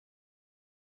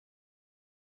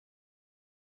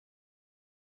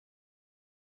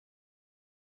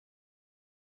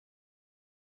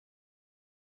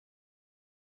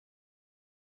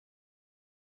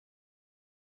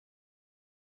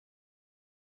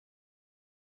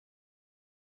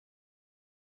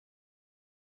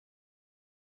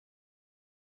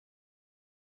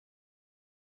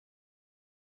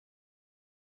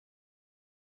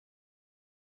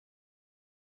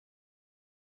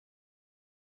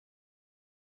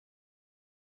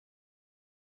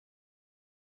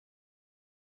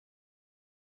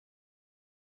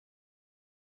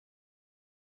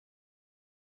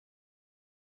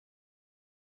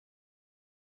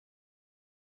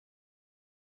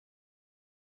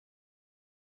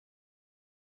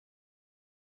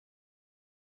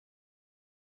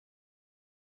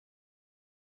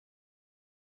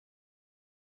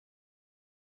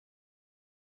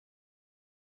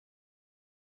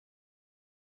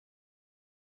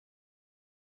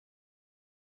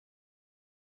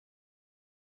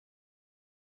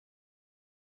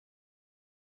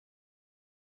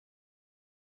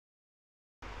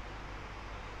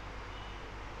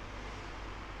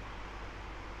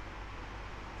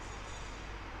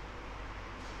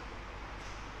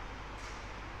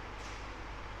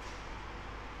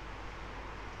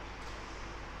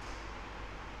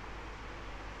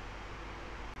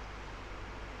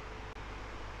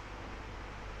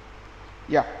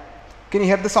Yeah. Can you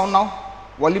hear the sound now?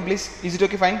 Volume please. Is it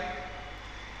okay? Fine.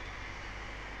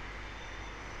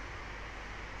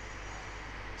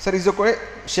 Sir, is it okay?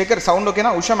 Shaker, sound okay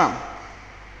na? Usha ma'am.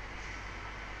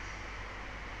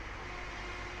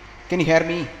 Can you hear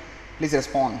me? Please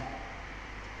respond.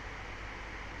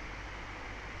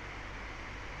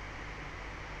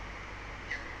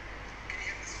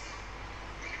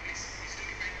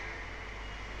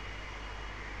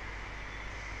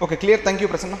 Okay, clear. Thank you,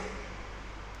 Prasanna.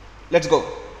 Let's go.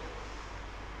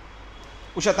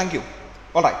 Usha, thank you.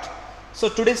 All right. So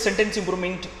today's sentence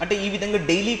improvement అంటే ఈ విధంగా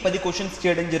daily 10 questions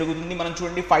చేయడం జరుగుతుంది. మనం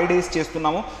చూడండి 5 days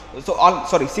చేస్తున్నాము. So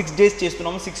 6 days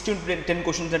చేస్తున్నాము. 6 to 10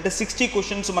 questions అంటే 60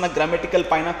 క్వశ్చన్స్ మన గ్రామటికల్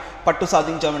పైన పట్టు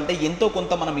సాధించామంటే ఎంతో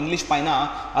కొంత మనం ఇంగ్లీష్ పైన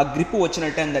ఆ గ్రిప్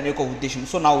వచ్చినట్టే అని దాని యొక్క ఉద్దేశం.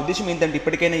 సో నా ఉద్దేశం ఏంటంటే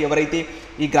ఇప్పటికైనా ఎవరైతే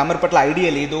ఈ గ్రామర్ పట్ల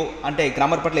ఐడియా లేదో అంటే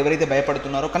గ్రామర్ పట్ల ఎవరైతే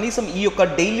భయపడుతున్నారో కనీసం ఈ యొక్క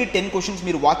డైలీ 10 క్వశ్చన్స్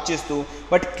మీరు వాచ్ చేస్తూ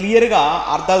బట్ క్లియర్గా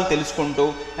అర్థాలు తెలుసుకుంటూ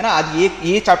అయినా అది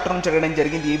ఏ చాప్టర్ నుంచి అడగడం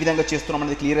జరిగింది ఏ విధంగా చేస్తున్నాం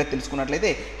అనేది క్లియర్గా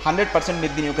తెలుసుకున్నట్లయితే 100%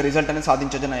 మీరు దీని యొక్క రిజల్ట్ అనేది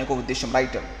సాధించవచ్చు నా యొక్క ఉద్దేశం.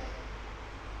 Right.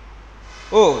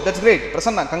 Oh that's great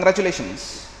Prasanna, congratulations.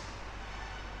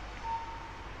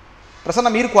 Prasanna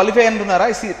మీరు క్వాలిఫై అంటున్నారా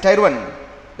tyre 1?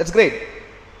 That's great.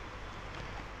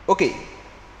 Okay,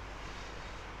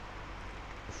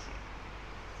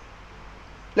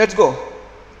 let's go.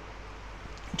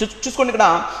 చూసుకోండి ఇక్కడ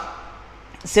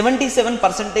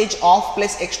 77% of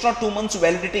plus extra 2 months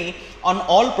validity on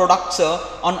all products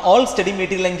on all study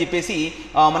material అని చెప్పేసి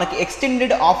మనకి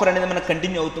ఎక్స్టెండెడ్ ఆఫర్ అనేది మనకు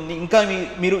కంటిన్యూ అవుతుంది. ఇంకా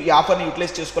మీరు ఈ ఆఫర్ని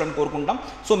యూటిలైజ్ చేసుకోవాలని కోరుకుంటాం.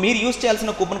 సో మీరు యూస్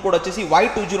చేయాల్సిన కూపన్ కోడ్ వచ్చేసి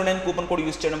Y209 కూపన్ కోడ్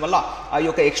యూస్ చేయడం వల్ల ఆ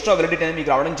యొక్క ఎక్స్ట్రా వ్యాలిడిటీ అనేది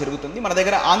మీకు రావడం జరుగుతుంది. మన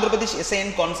దగ్గర ఆంధ్రప్రదేశ్ SIN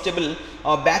కానిస్టేబుల్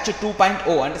బ్యాచ్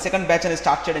 2.0 అంటే సెకండ్ బ్యాచ్ అనేది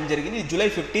స్టార్ట్ చేయడం జరిగింది. జూలై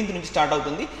 15th నుంచి స్టార్ట్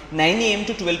అవుతుంది. 9 AM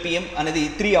to 12 PM అనేది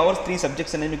 3 hours 3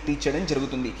 subjects అనేది మీకు టీచ్ చేయడం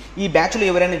జరుగుతుంది. ఈ బ్యాచ్లో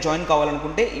ఎవరైనా జాయిన్ కావాలనుకుంటే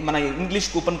మన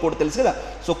ఇంగ్లీష్ కూపన్ కోడ్ తెలుసు కదా,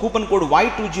 so coupon code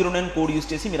Y209 code use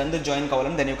చేసి మీరు అందరూ జాయిన్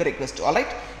కావాలని దాని యొక్క request.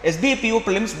 Alright. SBI PO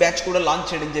prelims batch కూడా లాంచ్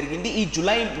చేయడం జరిగింది. ఈ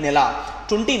జూలై నెల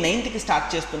 29th స్టార్ట్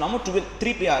చేస్తున్నాము.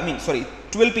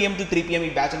 12 PM to 3 PM ఈ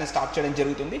బ్యాచ్ అనేది స్టార్ట్ చేయడం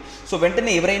జరుగుతుంది. సో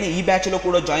వెంటనే ఎవరైనా ఈ బ్యాచ్లో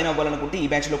కూడా జాయిన్ అవ్వాలనుకుంటే ఈ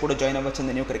బ్యాచ్లో కూడా జాయిన్ అవ్వచ్చు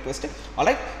అని ఒక request.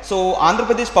 Alright. So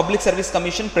Andhra Pradesh public service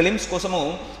commission prelims కోసము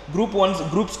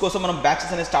గ్రూప్స్ కోసం మనం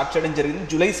బ్యాచెస్ అనేది స్టార్ట్ చేయడం జరిగింది.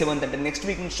 జూలై 7th అంటే నెక్స్ట్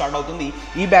వీక్ నుంచి స్టార్ట్ అవుతుంది.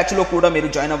 ఈ బ్యాచ్లో కూడా మీరు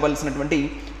join అవ్వాల్సినటువంటి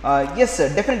yes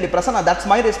definitely Prasanna, that's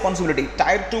my responsibility.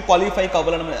 Tyre 2 qualify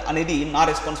కావాలని అనేది నా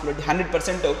రెస్పాన్సిబిలిటీ.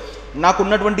 100%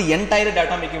 నాకున్నటువంటి ఎంటైర్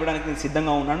డేటా మీకు ఇవ్వడానికి నేను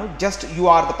సిద్ధంగా ఉన్నాను. Just you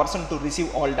are the person to receive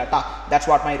all data. That's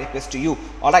what my request to you.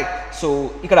 Alright. So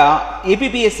ఇక్కడ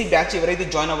APPSC బ్యాచ్ ఎవరైతే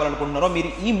జాయిన్ అవ్వాలనుకుంటున్నారో మీరు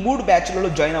ఈ 3 బ్యాచ్లలో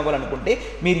జాయిన్ అవ్వాలనుకుంటే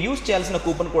మీరు యూస్ చేయాల్సిన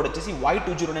కూపన్ కోడ్ వచ్చేసి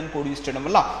Y209 కోడ్ యూస్ చేయడం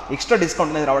వల్ల ఎక్స్ట్రా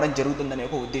డిస్కౌంట్ అనేది రావడం జరుగుతుందనే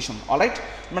ఒక ఉద్దేశం. ఆల్రైట్.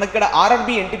 మనకి ఇక్కడ RRB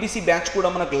NTPC బ్యాచ్ కూడా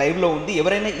మనకు లైవ్లో ఉంది.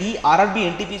 ఎవరైనా ఈ RRB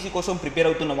NTPC కోసం ప్రిపేర్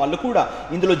అవుతున్న వాళ్ళు కూడా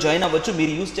ఇందులో జాయిన్ అవ్వచ్చు.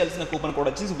 మీరు యూస్ చేయాల్సిన కూపన్ కోడ్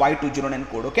వచ్చేసి Y209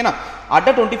 కోడ్. ఓకేనా.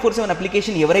 అడ్డా 24/7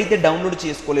 అప్లికేషన్ ఎవరైతే download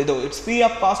చేసుకోలేదో it's free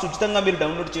of cost, ఉచితంగా మీరు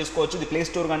డౌన్లోడ్ చేసుకోవచ్చు. ఇది ప్లే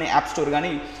స్టోర్ కానీ యాప్ స్టోర్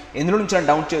కానీ ఎందులో నుంచి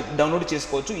డౌన్లోడ్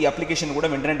చేసుకోవచ్చు. ఈ అప్లికేషన్ కూడా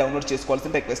వెంటనే డౌన్లోడ్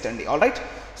చేసుకోవాల్సిన రిక్వెస్ట్ అండి. ఆల్రైట్.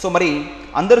 సో మరి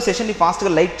అందరూ సెషన్ని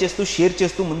ఫాస్ట్గా లైక్ చేస్తూ షేర్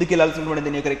చేస్తూ ముందుకు వెళ్ళాల్సినటువంటి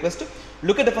దీని యొక్క request.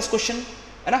 Look at the first question.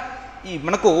 అయినా ఈ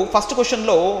మనకు ఫస్ట్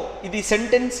క్వశ్చన్లో ఇది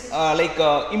సెంటెన్స్ లైక్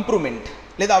ఇంప్రూవ్మెంట్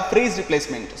లేదా ఫ్రేజ్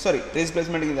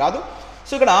రిప్లేస్మెంట్ ఇది కాదు.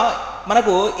 సో ఇక్కడ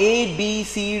మనకు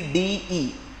ABCDE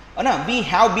అనా we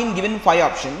have been given 5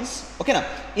 options. ఓకేనా.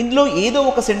 ఇందులో ఏదో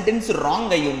ఒక సెంటెన్స్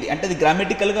రాంగ్ అయ్యి ఉంది అంటే అది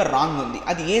గ్రామటికల్గా రాంగ్ ఉంది.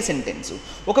 అది ఏ సెంటెన్స్?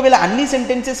 ఒకవేళ అన్ని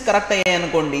సెంటెన్సెస్ కరెక్ట్ అయ్యాయి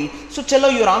అనుకోండి, సో చలో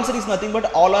your answer is nothing but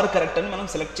all are correct అని మనం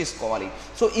సెలెక్ట్ చేసుకోవాలి.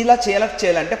 సో ఇలా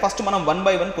చేయాలంటే ఫస్ట్ మనం 1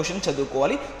 by 1 క్వశ్చన్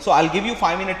చదువుకోవాలి. So I'll give you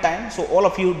 5 minute time. So all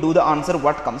of you do the answer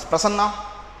what comes. Prasanna,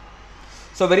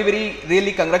 so very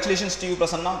really congratulations to you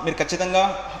Prasanna. మీరు ఖచ్చితంగా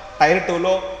tyre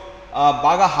 2లో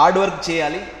బాగా హార్డ్ వర్క్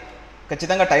చేయాలి.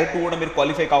 ఖచ్చితంగా టైర్ 2 కూడా మీరు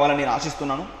క్వాలిఫై కావాలని నేను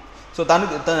ఆశిస్తున్నాను. సో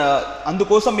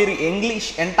అందుకోసం మీరు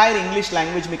ఎంటైర్ ఇంగ్లీష్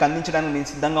లాంగ్వేజ్ మీకు అందించడానికి నేను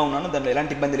సిద్ధంగా ఉన్నాను. దానిలో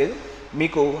ఎలాంటి ఇబ్బంది లేదు.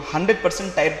 మీకు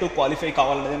 100% టైర్ 2 క్వాలిఫై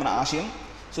కావాలనేది మన ఆశయం.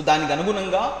 సో దానికి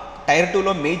అనుగుణంగా టైర్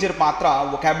 2లో మేజర్ పాత్ర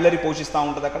వొకాబులరీ పోషిస్తూ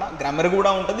ఉంటుంది. అక్కడ గ్రామర్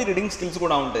కూడా ఉంటుంది, రీడింగ్ స్కిల్స్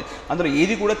కూడా ఉంటుంది. అందులో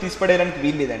ఏది కూడా తీసిపడేయడానికి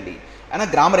వీలు లేదండి. అయినా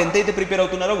గ్రామర్ ఎంతైతే ప్రిపేర్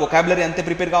అవుతున్నారో వొకాబులరీ అంతే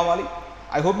ప్రిపేర్ కావాలి.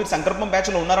 ఐ హోప్ మీరు సంకల్పం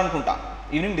బ్యాచ్లో ఉన్నారనుకుంటా.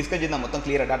 ఈవినింగ్ డిస్కస్ చేద్దాం మొత్తం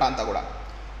క్లియర్ డేటా అంతా కూడా.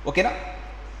 ఓకేనా.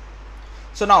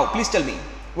 So now please tell me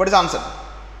what is the answer.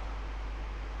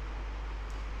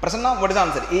 Prasanna, what is the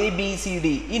answer? A, B, C, D.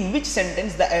 In which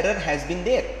sentence the error has been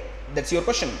there? That's your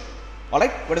question.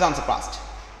 Alright, what is the answer fast?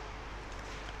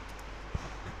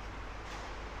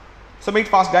 So make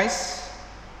it fast guys.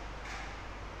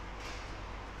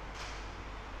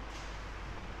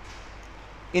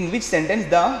 In which sentence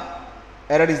the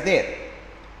error is there?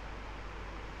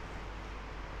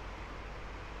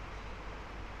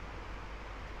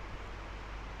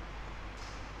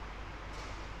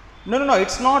 No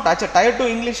it's not. అచ్చా tyre 2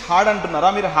 English hard అంటున్నారా?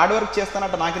 మీరు hard work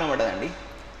చేస్తానంటే నాకేనా పడ్డదండి.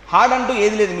 Hard అంటూ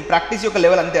ఏది లేదు, మీ practice యొక్క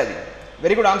level అంతే అది.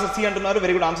 వెరీ గుడ్ ఆన్సర్ సి అంటున్నారు.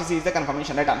 Very good answer C is the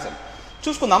confirmation, right answer.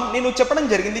 చూసుకుందాం. నేను చెప్పడం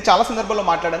జరిగింది, చాలా సందర్భాల్లో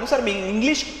మాట్లాడాను సార్, మీ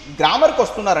ఇంగ్లీష్ గ్రామర్కి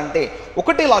వస్తున్నారంటే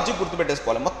ఒకటే లాజిక్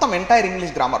గుర్తుపెట్టేసుకోవాలి మొత్తం ఎంటైర్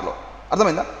ఇంగ్లీష్ గ్రామర్లో.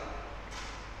 అర్థమైందా?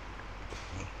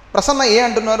 ప్రసన్న ఏ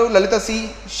అంటున్నారు, లలిత C,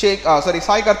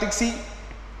 Sai Karthik C,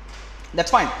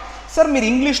 that's fine. Sir మీరు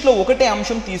ఇంగ్లీష్లో ఒకటే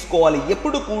అంశం తీసుకోవాలి,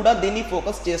 ఎప్పుడు కూడా దీన్ని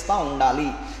ఫోకస్ చేస్తూ ఉండాలి.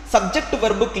 సబ్జెక్ట్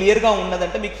వర్బ్ క్లియర్గా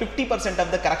ఉన్నదంటే మీకు 50%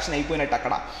 ఆఫ్ ద కరెక్షన్ అయిపోయినట్టు.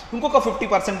 అక్కడ ఇంకొక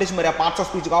 50% మరి ఆ పార్ట్స్ ఆఫ్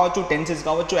స్పీచ్ కావచ్చు, టెన్సెస్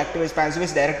కావచ్చు, active passive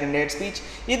direct indirect speech,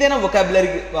 ఏదైనా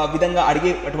వొకాబులరీ విధంగా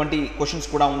అడిగేటువంటి క్వశ్చన్స్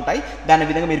కూడా ఉంటాయి. దాని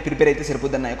విధంగా మీరు ప్రిపేర్ అయితే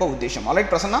సరిపోద్దన్న యొక్క ఉద్దేశం.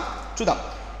 ఆల్రైట్ ప్రసన్న, చూద్దాం.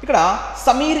 ఇక్కడ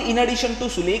Sameer in addition to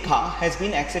Sulekha has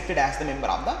been accepted as the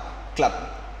member of the club.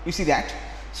 You see that.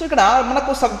 So ఇక్కడ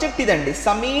మనకు సబ్జెక్ట్ ఇదండి,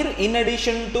 Sameer in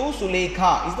addition to Sulekha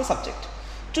is the subject.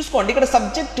 చూసుకోండి, ఇక్కడ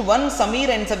subject 1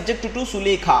 Sameer and subject 2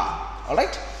 Sulekha.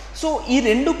 Alright. So ఈ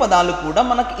రెండు పదాలు కూడా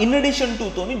మనకు ఇన్ అడిషన్ టు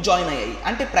తోని జాయిన్ అయ్యాయి,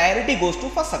 అంటే priority goes to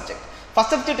first subject.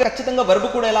 First subject ఖచ్చితంగా వర్బ్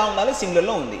కూడా ఎలా ఉండాలి,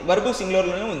 సింగులర్లో ఉంది. వర్బ్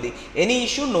సింగులర్లోనే ఉంది. ఎనీ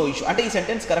ఇష్యూ నో ఇష్యూ, అంటే ఈ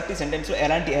సెంటెన్స్ కరెక్ట్, ఈ సెంటెన్స్లో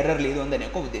ఎలాంటి ఎర్రర్ లేదు అనే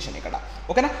ఒక ఉద్దేశం ఇక్కడ.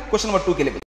 ఓకేనా? క్వశ్చన్ నెంబర్ 2కి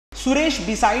వెళ్ళి, Suresh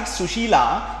besides Susheela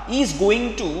is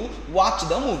going to watch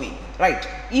the movie. Right.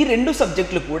 ఈ రెండు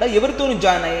సబ్జెక్టులు కూడా ఎవరితో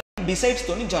జాయిన్ అయ్యాయి, బిసైడ్స్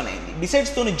తోని జాయిన్ అయింది.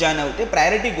 బిసైడ్స్ తోని జాయిన్ అవుతే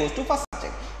priority goes to first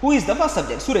subject. Who is the first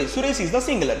subject? Suresh. Suresh is the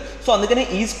singular. So అందుకనే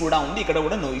ఈజ్ కూడా ఉంది, ఇక్కడ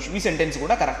కూడా నో ఇష్యూ. ఈ సెంటెన్స్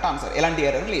కూడా కరెక్ట్ ఆన్సర్, ఎలాంటి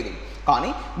ఎర్రర్ లేదు. కానీ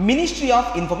ministry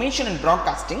of information and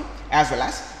broadcasting as well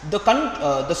as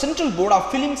the central board of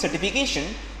film certification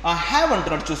have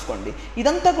అంటున్నట్టు చూసుకోండి.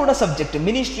 ఇదంతా కూడా subject,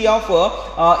 ministry of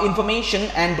information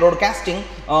and broadcasting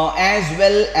as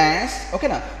well as,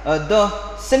 ఓకేనా, the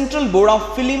central board of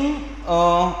film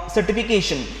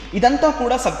certification, ఇదంతా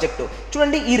కూడా subject.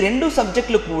 చూడండి, ఈ రెండు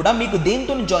సబ్జెక్టులు కూడా మీకు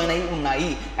దేంతో జాయిన్ అయి ఉన్నాయి,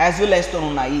 యాజ్ వెల్ యాజ్ తో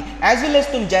ఉన్నాయి. యాజ్ వెల్ యాజ్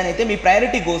తో జాయిన్ అయితే మీ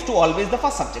priority goes to always the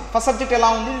first subject. First subject ఎలా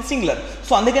ఉంది, సింగులర్.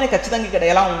 సో అందుకనే ఖచ్చితంగా ఇక్కడ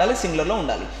ఎలా ఉండాలి, సింగులర్లో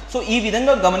ఉండాలి. సో ఈ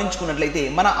విధంగా గమనించుకున్నట్లయితే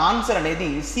మన ఆన్సర్ అనేది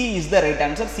C is the right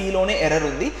answer. సిలోనే error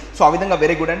ఉంది. సో ఆ విధంగా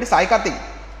వెరీ గుడ్ అండి. Sai Karthik,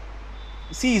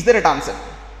 C is the right answer.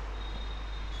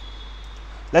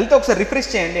 లలిత ఒకసారి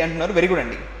రిఫ్రెష్ చేయండి అంటున్నారు. వెరీ గుడ్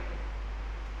అండి.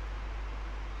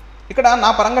 ఇక్కడ నా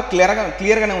పరంగా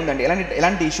క్లియర్గానే ఉందండి,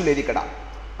 ఎలాంటి ఇష్యూ లేదు. ఇక్కడ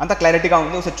అంత క్లారిటీగా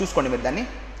ఉంది. ఒకసారి చూసుకోండి మీరు దాన్ని.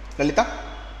 లలిత,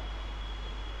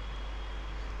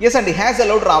 ఎస్ అండి, హ్యాస్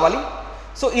అలౌడ్ రావాలి.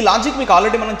 సో ఈ లాజిక్ మీకు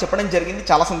ఆల్రెడీ మనం చెప్పడం జరిగింది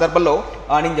చాలా సందర్భాల్లో,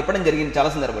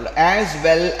 యాజ్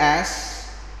వెల్ యాజ్,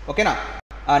 ఓకేనా.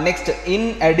 నెక్స్ట్ ఇన్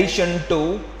అడిషన్ టు,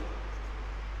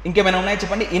 ఇంకేమైనా ఉన్నాయో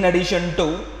చెప్పండి. ఇన్ అడిషన్ టు,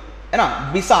 ఏనా,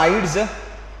 besides,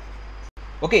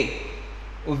 okay,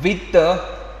 with,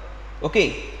 okay,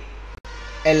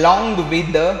 along with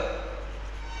the,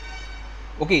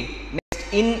 okay, next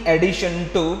in addition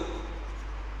to,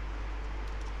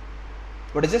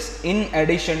 what is this, in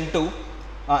addition to,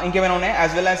 ఇంకేమైనా ఉన్నాయి,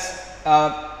 as well as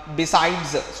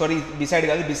besides, sorry beside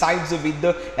కాదు, besides with,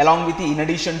 along with, in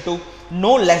addition to,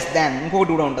 no less than,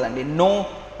 ఇంకొకటి కూడా ఉంటుందండి, no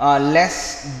less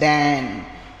than.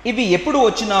 ఇవి ఎప్పుడు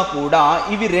వచ్చినా కూడా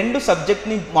ఇవి రెండు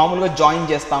సబ్జెక్ట్ని మామూలుగా జాయిన్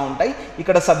చేస్తూ ఉంటాయి.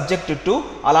 ఇక్కడ సబ్జెక్ట్ 2,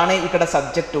 అలానే ఇక్కడ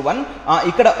సబ్జెక్ట్ 1,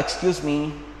 ఇక్కడ ఎక్స్క్యూజ్ మీ,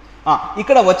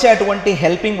 ఇక్కడ వచ్చేటువంటి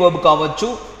హెల్పింగ్ వర్బ్ కావచ్చు,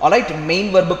 ఆల్రైట్,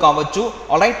 మెయిన్ వర్బ్ కావచ్చు,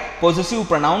 alright, possessive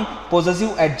pronoun,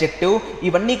 possessive adjective,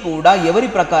 ఇవన్నీ కూడా ఎవరి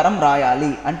ప్రకారం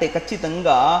రాయాలి అంటే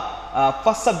ఖచ్చితంగా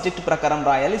ఫస్ట్ సబ్జెక్ట్ ప్రకారం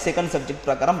రాయాలి, సెకండ్ సబ్జెక్ట్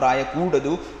ప్రకారం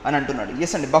రాయకూడదు అని అంటున్నాడు.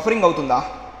 ఎస్ అండి. బఫరింగ్ అవుతుందా?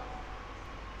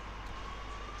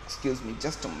 Excuse me,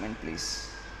 just moment please.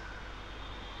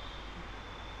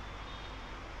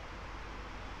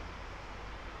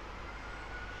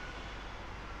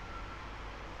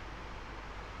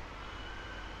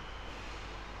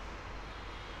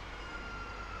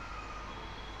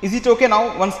 Is it okay now?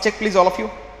 Once check please all of you.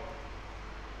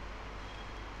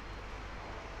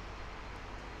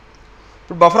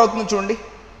 ఇప్పుడు బఫర్ అవుతుంది చూడండి.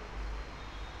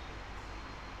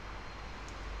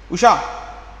 Usha,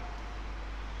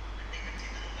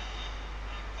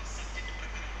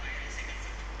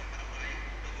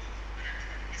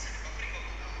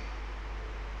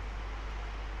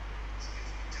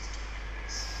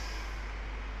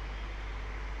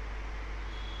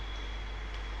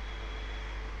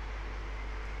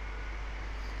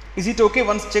 is it okay?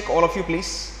 Once check all of you please.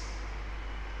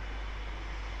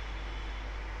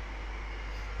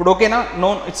 ఇప్పుడు ఓకేనా? నో,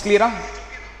 ఇట్స్ క్లియరా?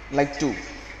 లైక్ 2,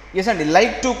 ఎస్ అండి,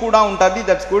 like 2 కూడా ఉంటుంది.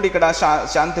 That's good. ఇక్కడ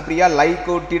శాంతిప్రియ లైక్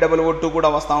TOO2 కూడా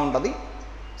వస్తూ ఉంటుంది.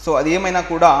 సో అది ఏమైనా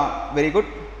కూడా వెరీ గుడ్.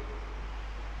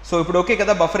 సో ఇప్పుడు ఓకే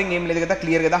కదా, బఫరింగ్ ఏం లేదు కదా,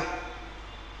 క్లియర్ కదా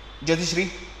జ్యోతిశ్రీ?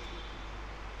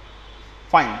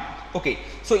 ఫైన్. ఓకే,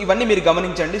 సో ఇవన్నీ మీరు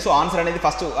గమనించండి. సో ఆన్సర్ అనేది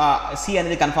ఫస్ట్ సి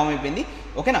అనేది కన్ఫర్మ్ అయిపోయింది.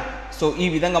 ఓకేనా, సో ఈ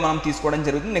విధంగా మనం తీసుకోవడం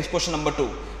జరుగుతుంది. Next question number 2.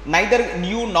 Neither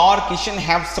new Nar Kishan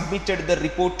have submitted the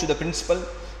report to the principal.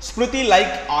 Smriti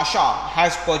like ASHA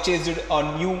has purchased a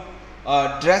new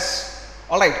dress.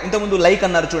 All right, ఇంతకుముందు లైక్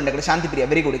అన్నారు చూడండి ఇక్కడ శాంతిప్రియ,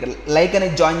 వెరీ గుడ్. ఇక్కడ లైక్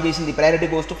అనేది జాయిన్ చేసింది, priority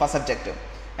goes to first subject.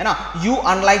 అయినా you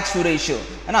unlike Suresh,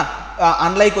 అయినా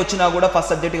unlike వచ్చినా కూడా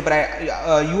ఫస్ట్ సబ్జెక్ట్కి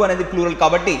యూ అనేది ప్లూరల్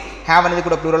కాబట్టి హ్యావ్ అనేది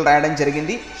కూడా ప్లూరల్ రాయడం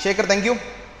జరిగింది. Shekhar thank you.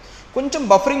 కొంచెం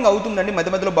బఫరింగ్ అవుతుందండి,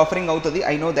 మధ్య మధ్యలో బఫరింగ్ అవుతుంది,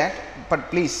 I know that, but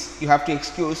please you have to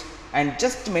excuse and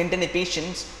just maintain a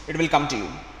patience, it will come to you.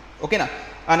 ఓకేనా.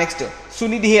 Next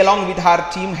Sunidhi along with her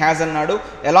team has అన్నాడు,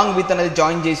 అలాంగ్ విత్ అనేది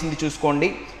join చేసింది చూసుకోండి.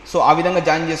 సో ఆ విధంగా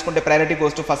జాయిన్ చేసుకుంటే priority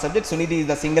goes to first subject. Sunidhi is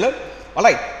the singular.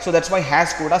 Alright, so that's why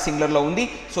has కూడా సింగులర్లో ఉంది.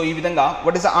 సో ఈ విధంగా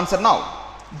what is the answer now?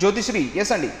 Jyothisri,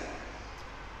 yes అండి.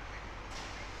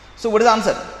 So what is the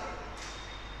answer?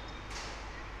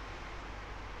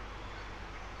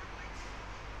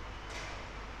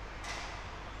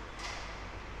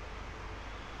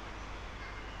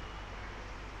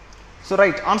 So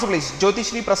right answer please.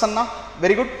 Jyothisri Prasanna,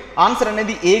 very good. Answer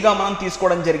అనేది ఏగా మనం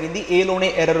తీసుకోవడం జరిగింది, ఏలోనే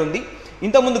ఎర్రర్ ఉంది.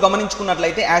 ఇంతకుముందు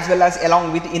గమనించుకున్నట్లయితే as well as along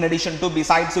with, in addition to,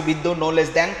 besides, with, no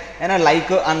less than, అయినా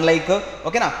like, unlike,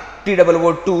 ఓకేనా,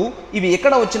 TOO ఇవి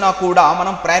ఎక్కడ వచ్చినా కూడా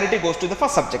మనం priority goes to the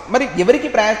first subject. మరి ఎవరికి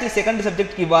ప్రయారిటీ సెకండ్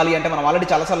సబ్జెక్ట్కి ఇవ్వాలి అంటే మనం ఆల్రెడీ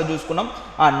చాలాసార్లు చూసుకున్నాం.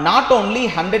 Not only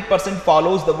 100%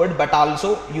 follows the word but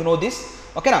also you know this.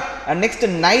 ఓకేనా. And next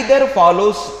neither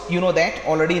follows, you know that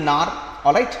already, Nar.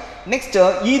 Alright. Next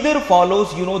either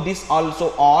follows, you know this also,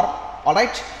 are.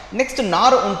 Alright. Next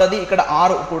నార్ ఉంటుంది, ఇక్కడ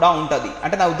are కూడా ఉంటుంది.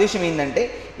 అంటే నా ఉద్దేశం ఏంటంటే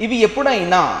ఇవి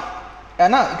ఎప్పుడైనా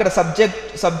అయినా ఇక్కడ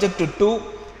సబ్జెక్ట్ 2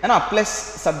 అయినా ప్లస్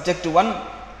సబ్జెక్ట్ 1,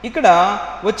 ఇక్కడ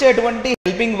వచ్చేటువంటి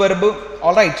helping verb,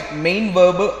 alright, main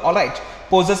verb, alright,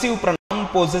 possessive pronoun,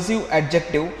 possessive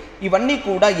adjective, ఇవన్నీ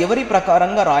కూడా ఎవరి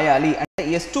ప్రకారంగా రాయాలి అంటే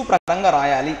S2 ప్రకారంగా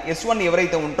రాయాలి. S1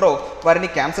 ఎవరైతే ఉంటారో వారిని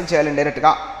క్యాన్సిల్ చేయాలి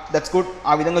డైరెక్ట్గా. That's good.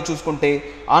 ఆ విధంగా చూసుకుంటే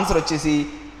ఆన్సర్ వచ్చేసి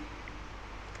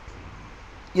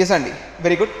ఎస్ అండి,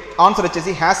 వెరీ గుడ్. ఆన్సర్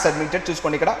వచ్చేసి హ్యాస్ సబ్మిటెడ్.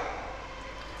 చూసుకోండి ఇక్కడ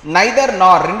నైదర్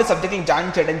నార్ రెండు సబ్జెక్టులు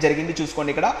జాయిన్ చేయడం జరిగింది.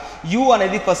 చూసుకోండి ఇక్కడ యూ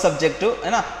అనేది ఫస్ట్ సబ్జెక్టు,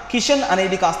 అయినా కిషన్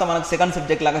అనేది కాస్త మనకు సెకండ్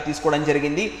సబ్జెక్ట్ లాగా తీసుకోవడం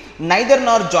జరిగింది. నైదర్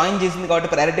నార్ జాయిన్ చేసింది కాబట్టి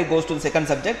priority goes to second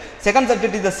subject. Second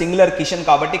subject is the singular Kishan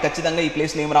కాబట్టి ఖచ్చితంగా ఈ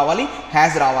ప్లేస్లో ఏం రావాలి?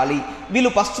 హ్యాస్ రావాలి.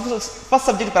 వీళ్ళు ఫస్ట్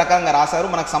సబ్జెక్ట్ ప్రకారంగా రాశారు,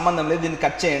 మనకు సంబంధం లేదు, దీన్ని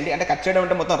కట్ చేయండి. అంటే కట్ చేయడం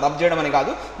అంటే మొత్తం రబ్ చేయడం అని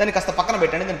కాదు, దాన్ని కాస్త పక్కన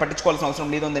పెట్టండి, దాన్ని పట్టించుకోవాల్సిన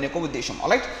అవసరం లేదు అని యొక్క ఉద్దేశం.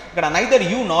 ఆల్రైట్, ఇక్కడ neither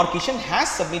you Nar Kishan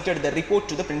has submitted the report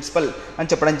to the principal అని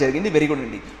చెప్పడం జరిగింది. వెరీ గుడ్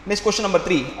అండి. Next question number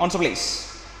 3. Answer please.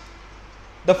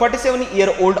 The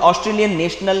 47-year-old Australian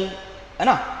national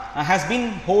has been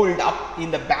holed up in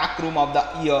the back room of the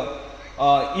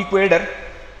Equator.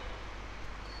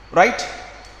 Right?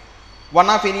 One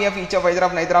of, any of, each of, either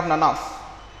of, neither of, none of.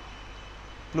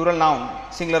 Plural noun,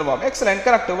 singular verb. Excellent,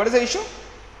 correct. What is the issue?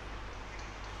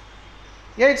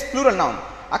 Yeah, it's plural noun.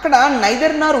 అక్కడ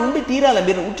neither నార్ ఉండి తీరాలి.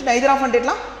 మీరు ఉంటే neither of అంటే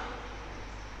ఎట్లా?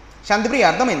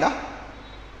 శాంతిప్రియ అర్థమైందా?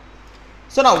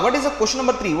 So now what is the question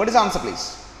number 3? What is the answer please?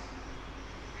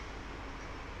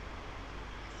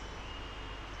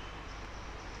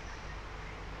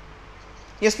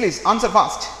 Yes please, answer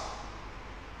fast.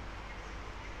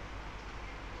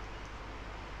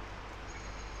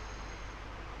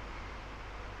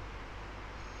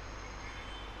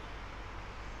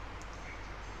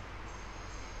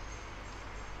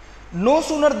 No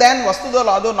sooner than వస్తుందో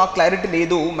రాదో నాకు క్లారిటీ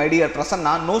లేదు my dear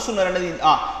Prasanna. No sooner అనేది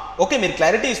ఓకే మీరు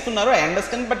క్లారిటీ ఇస్తున్నారు, I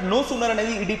understand, but no sooner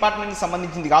అనేది ఈ డిపార్ట్మెంట్కి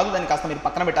సంబంధించింది కాదు, దాన్ని కాస్త మీరు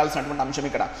పక్కన పెట్టాల్సినటువంటి అంశం.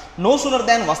 ఇక్కడ నో సూనర్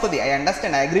దాన్ వస్తుంది, I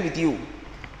understand, I agree with you,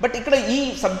 but ఇక్కడ ఈ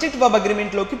సబ్జెక్ట్ వర్బ్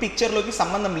అగ్రిమెంట్లోకి పిక్చర్లోకి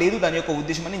సంబంధం లేదు దాని యొక్క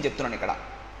ఉద్దేశం అని నేను చెప్తున్నాను ఇక్కడ.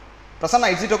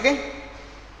 Prasanna, it's it okay?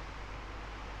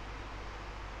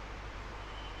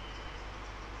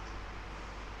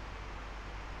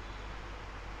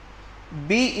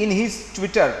 Be in his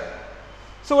Twitter.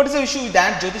 So what is the issue with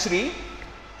that, Jyotishri?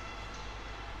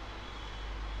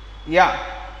 Yeah.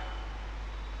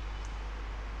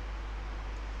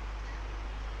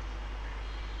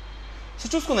 So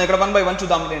చూసుకుందాం ఇక్కడ 1 by 1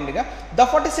 చూద్దాం రెండుగా. The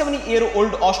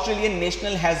 47-year-old Australian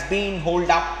national has been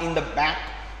holed up in the back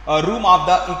room of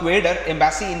the Equator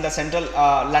Embassy in the central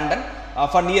London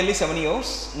for nearly 7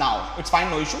 years now. It's fine,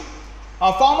 no issue.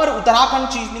 Former Uttarakhand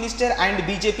Chief Minister and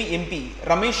BJP MP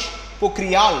Ramesh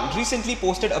Pokhriyal recently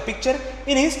posted a picture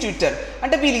in his Twitter.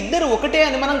 అంటే వీళ్ళిద్దరు ఒకటే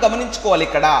అని మనం గమనించుకోవాలి.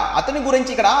 ఇక్కడ అతని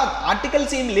గురించి ఇక్కడ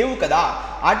ఆర్టికల్స్ ఏం లేవు కదా.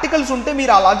 ఆర్టికల్స్ ఉంటే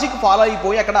మీరు ఆ లాజిక్ ఫాలో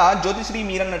అయిపోయి అక్కడ జ్యోతిశ్రీ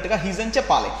మీరు అన్నట్టుగా హిజ్ అని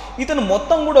చెప్పాలి. ఇతను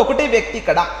మొత్తం కూడా ఒకటే వ్యక్తి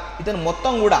ఇక్కడ, ఇతను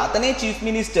మొత్తం కూడా అతనే చీఫ్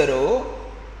మినిస్టరు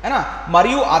అయినా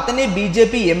మరియు అతనే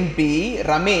బీజేపీ ఎంపీ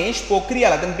రమేష్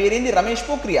పోఖ్రియాల్. అతని పేరేంది? రమేష్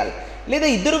పోఖ్రియాల్. లేదా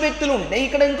ఇద్దరు వ్యక్తులు ఉంటే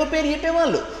ఇక్కడ ఇంకో పేరు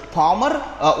చెప్పేవాళ్ళు. Farmer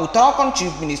Uttarakhand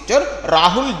chief minister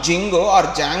Rahul ginkgo are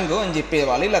Django అని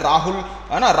చెప్పేవాళ్ళు,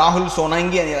 ఇలా రాహుల్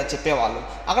సోనాంగి అని ఇలా చెప్పేవాళ్ళు.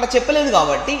 అక్కడ చెప్పలేదు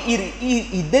కాబట్టి ఈ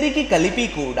ఇద్దరికి కలిపి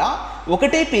కూడా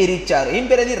ఒకటే పేరు ఇచ్చారు. ఏం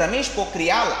పేరు అది? రమేష్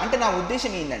పోఖ్రియాల్. అంటే నా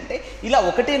ఉద్దేశం ఏంటంటే ఇలా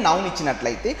ఒకటే నౌన్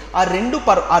ఇచ్చినట్లయితే ఆ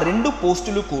రెండు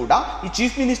పోస్టులు కూడా, ఈ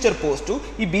చీఫ్ మినిస్టర్ పోస్టు,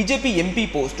 ఈ బీజేపీ ఎంపీ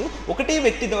పోస్టు ఒకటే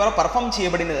వ్యక్తి ద్వారా పర్ఫామ్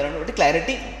చేయబడినది అనేటువంటి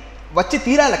క్లారిటీ వచ్చి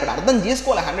తీరాలి. అక్కడ అర్థం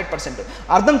చేసుకోవాలి. 100%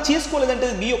 అర్థం చేసుకోలేదంటే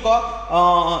మీ యొక్క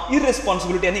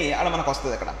ఇర్రెస్పాన్సిబిలిటీ అని అక్కడ మనకు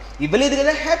వస్తుంది. అక్కడ ఇవ్వలేదు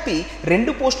కదా, హ్యాపీ.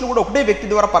 రెండు పోస్టులు కూడా ఒకటే వ్యక్తి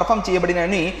ద్వారా perform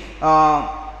చేయబడినని.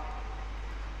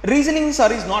 Reasoning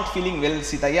sir is not feeling well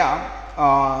Seethayya.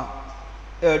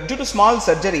 Due to small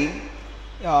surgery,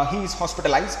 he is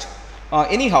hospitalized.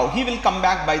 Anyhow, he will come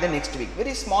back by the next week.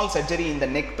 Very small surgery in the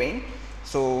neck pain.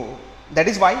 So that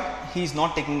is why he is not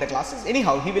taking the classes.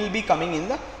 Anyhow, he will be coming in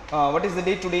the, what is the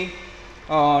day today?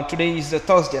 Today is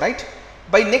Thursday, right?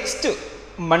 By next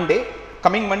Monday,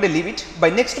 coming Monday, leave it.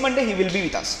 By next Monday, he will be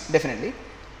with us, definitely.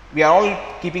 We are all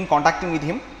keeping contacting with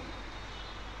him.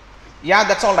 Yeah,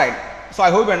 that's all right. So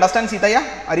I hope you understand, Sitaya.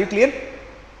 Are you clear?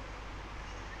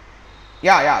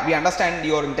 Yeah, we understand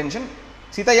your intention.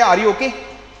 Sitaya, are you okay?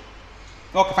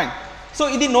 Okay, fine. So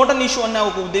ఇది note an issue అన్న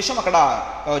ఒక ఉద్దేశం అక్కడ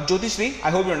Jyothisri. I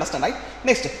hope you understand, right?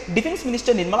 Next, defence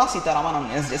minister Nirmala Sitharaman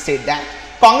has just said that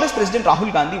Congress President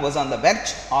Rahul Gandhi was on the verge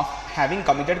of having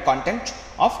committed contempt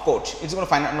of court. It's going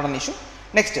to find not an issue.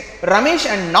 Next, Ramesh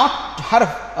and not her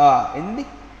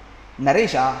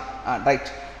Naresh, right?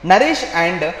 Naresh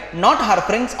and not her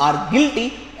friends are guilty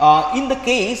in the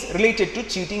case related to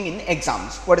cheating in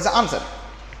exams. What is the answer?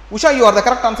 Usha, you are the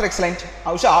correct answer. Excellent.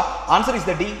 Usha, answer is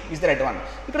the D, is the right one.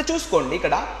 ఇక్కడ చూసుకోండి,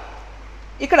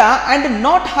 ఇక్కడ and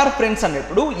not her friends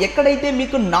అన్నప్పుడు ఎక్కడైతే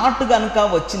మీకు not కనుక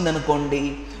వచ్చిందనుకోండి,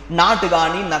 not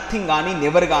కానీ, nothing కానీ,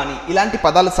 నెవర్ కానీ ఇలాంటి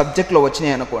పదాలు సబ్జెక్ట్లో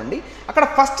వచ్చినాయి అనుకోండి, అక్కడ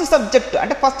ఫస్ట్ సబ్జెక్ట్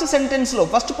అంటే ఫస్ట్ సెంటెన్స్లో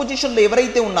ఫస్ట్ పొజిషన్లో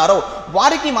ఎవరైతే ఉన్నారో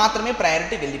వారికి మాత్రమే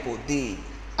ప్రయారిటీ వెళ్ళిపోద్ది.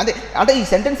 అంటే ఈ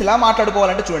సెంటెన్స్ ఇలా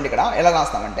మాట్లాడుకోవాలంటే చూడండి, ఇక్కడ ఎలా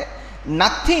రాస్తామంటే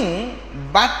నథింగ్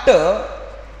బట్,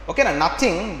 ఓకేనా,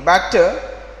 నథింగ్ బట్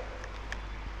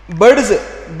బర్డ్స్,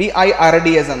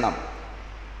 BIRDS అన్నాం.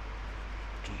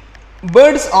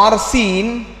 బర్డ్స్ ఆర్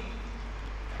సీన్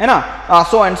ఏనా,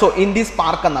 so and so in this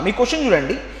park అన్నాం. ఈ క్వశ్చన్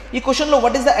చూడండి, ఈ క్వశ్చన్లో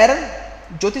what is the error?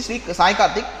 Jyothisri, Sai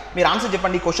Karthik, మీరు ఆన్సర్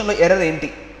చెప్పండి. ఈ క్వశ్చన్లో ఎర్రర్ ఏంటి?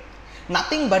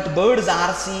 Nothing but birds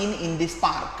are seen in this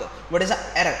park. What is the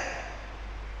error?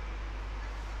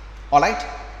 All right,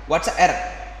 what's the error?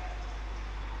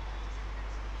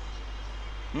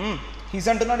 He's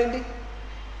అంటున్నాడు ఏంటి?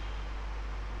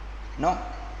 No,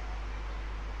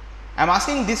 I'm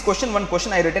asking this question, one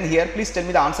question I written here. Please tell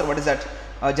me the answer. What is that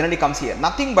generally comes here?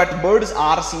 Nothing but birds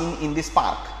are seen in this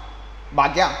park.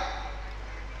 Bhagya,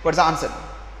 what's the answer?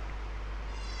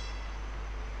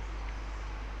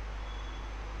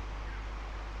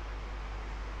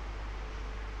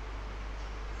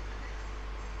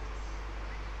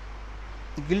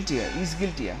 Guiltier, is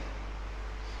guiltier.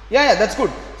 Yeah, that's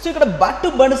good. So ఇక్కడ but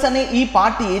birds అనే ఈ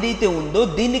part ఏదైతే ఉందో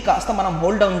దీన్ని కాస్త మనం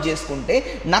hold down చేసుకుంటే,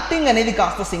 nothing అనేది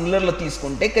కాస్త సింగులర్లో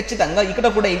తీసుకుంటే ఖచ్చితంగా ఇక్కడ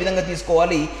కూడా ఈ విధంగా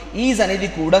తీసుకోవాలి, ఈజ్ అనేది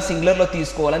కూడా సింగులర్లో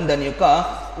తీసుకోవాలని దాని యొక్క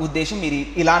ఉద్దేశం. మీరు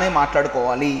ఇలానే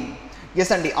మాట్లాడుకోవాలి.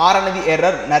 ఎస్ అండి, ఆర్ అనేది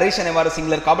ఎర్రర్, నరేష్ అనేవారు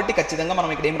సింగులర్ కాబట్టి ఖచ్చితంగా మనం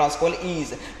ఇక్కడ ఏం రాసుకోవాలి?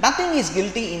 Is. Nothing is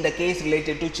guilty in the case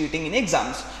related to cheating in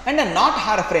exams. And not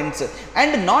her friends,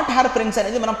 and not her friends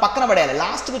అనేది మనం పక్కన పడేయాలి,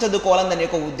 లాస్ట్కు చదువుకోవాలని దాని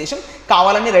యొక్క ఉద్దేశం.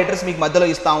 కావాలని రైటర్స్ మీకు మధ్యలో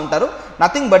ఇస్తూ ఉంటారు.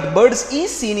 Nothing but birds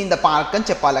is seen in the park అని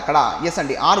చెప్పాలి అక్కడ. ఎస్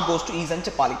అండి, ఆర్ గోస్ టు ఈజ్ అని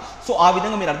చెప్పాలి. సో ఆ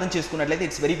విధంగా మీరు అర్థం చేసుకున్నట్లయితే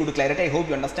it's very good clarity. I hope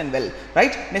you understand well,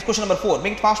 right? Next question number 4.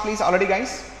 Make it fast please already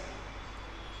guys.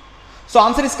 So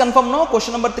answer is confirmed, no?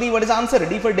 Question number 3, what is answer?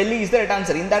 D for Delhi is the right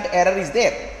answer. In that error is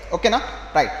there. Okay, na?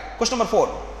 Right. Question number 4.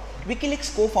 WikiLeaks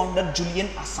co-founder Julian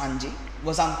Assange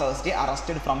was on Thursday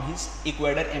arrested from his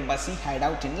Ecuador embassy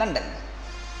hideout in London.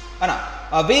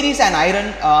 Where is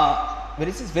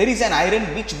an iron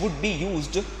which would be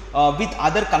used with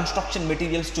other construction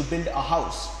materials to build a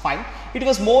house? Fine. It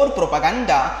was more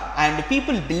propaganda and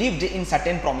people believed in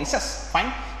certain promises.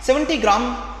 Fine. 70 gram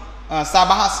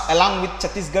Sabahas along with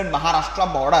Chhattisgarh Maharashtra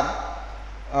border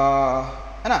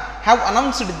have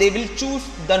announced they will choose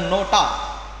the nota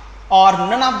or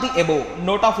none of the above.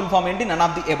 Nota full form enti none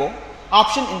of the above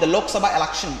option in the Lok Sabha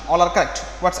election. All are correct.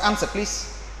 What's answer please?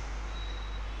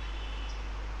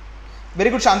 Very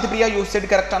good, Shanti Priya, you said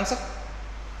correct answer.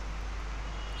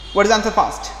 What is answer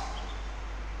fast?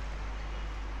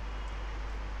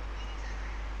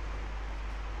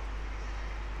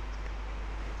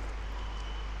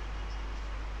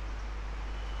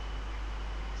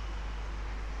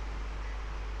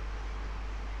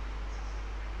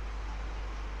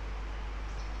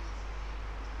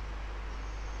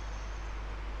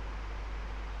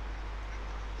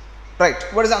 Right,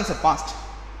 what is answer fast?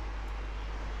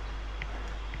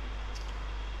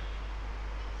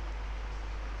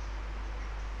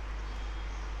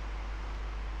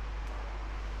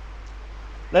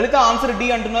 Lalitha answer D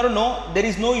అంటున్నారు. No, there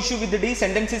is no issue with D,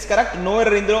 sentence is correct, no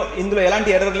error. ఇందులో ఎలాంటి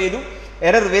error లేదు,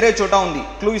 error వేరే చోట ఉంది.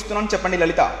 Clue ఇస్తున్నాను చెప్పండి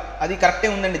లలిత. అది కరెక్టే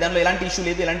ఉందండి, దానిలో ఎలాంటి ఇష్యూ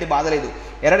లేదు, ఎలాంటి బాధ లేదు.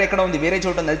 ఎర్రర్ ఎక్కడ ఉంది? వేరే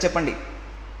చోట ఉంది, అది చెప్పండి.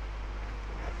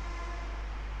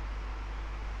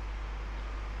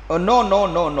 No no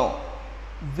no no,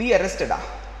 we అరెస్టెడా?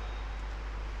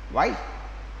 Why?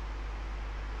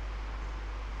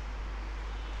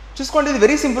 చూసుకోండి, ఇది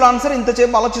వెరీ సింపుల్ ఆన్సర్.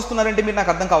 ఇంతసేపు ఆలోచిస్తున్నారంటే మీరు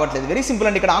నాకు అర్థం కావట్లేదు. వెరీ సింపుల్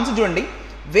అండి. ఇక్కడ ఆన్సర్ చూడండి,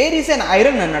 వేర్ ఈస్ అన్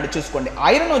ఐరన్ అన్నాడు. చూసుకోండి,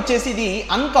 ఐరన్ వచ్చేసి ఇది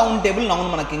అన్కౌంటబుల్ నౌన్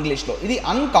మనకి ఇంగ్లీష్లో. ఇది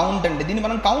అన్కౌంట్ అండి, దీన్ని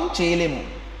మనం కౌంట్ చేయలేము.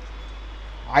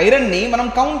 ఐరన్ని మనం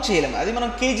కౌంట్ చేయలేము. అది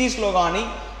మనం కేజీస్లో కానీ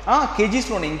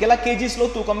కేజీస్లోనే ఇంకెలా కేజీస్లో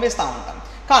తూకం వేస్తూ ఉంటాం.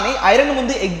 కానీ ఐరన్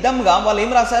ముందు ఎగ్దమ్గా వాళ్ళు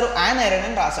ఏం రాశారు? యాన్ ఐరన్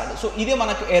అని రాశాడు. సో ఇదే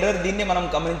మనకు ఎర్రర్, దీన్నే మనం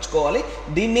గమనించుకోవాలి,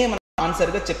 దీన్నే మనం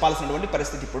ఆన్సర్గా చెప్పాల్సినటువంటి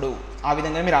పరిస్థితి. ఇప్పుడు ఆ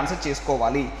విధంగా మీరు ఆన్సర్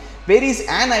చేసుకోవాలి. వేర్ ఈజ్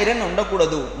యాన్ ఐరన్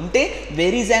ఉండకూడదు, ఉంటే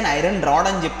where is an iron rod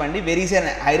అని చెప్పండి, where is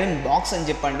an iron box అని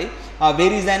చెప్పండి,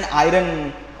 వేర్ ఈజ్ యాన్ ఐరన్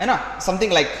అయినా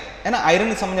సంథింగ్ లైక్ అయినా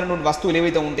ఐరన్కి సంబంధించినటువంటి వస్తువులు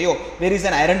ఏవైతే ఉంటాయో where is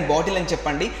an iron bottle అని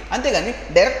చెప్పండి. అంతేగాని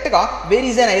డైరెక్ట్గా వేర్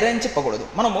ఈజ్ అన్ ఐరన్ అని చెప్పకూడదు.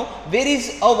 మనము వేర్ ఈజ్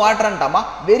అ వాటర్ అంటామా,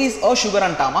 వేర్ ఈజ్ అ షుగర్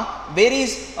అంటామా, where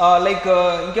is like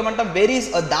ఇంకేమంటాం, where is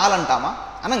a dal అంటామా?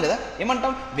 అనం కదా,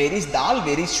 ఏమంటాం? Where is dal,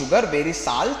 where is sugar, where is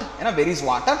salt, అయినా where is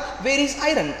water, where is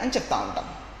iron అని చెప్తా ఉంటాం.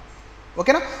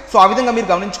 ఓకేనా? సో ఆ విధంగా మీరు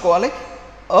గమనించుకోవాలి.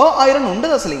 ఐరన్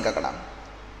ఉండదు అసలు ఇంక అక్కడ.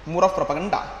 More of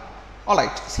propaganda. All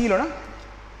right, సిలోనా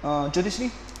Jyothisri?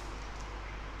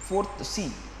 Fourth C,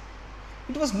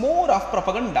 it was more of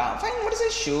propaganda. Fine, what is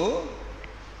issue?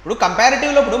 ఇప్పుడు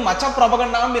కంపారిటివ్లో ఇప్పుడు మచ్ ఆఫ్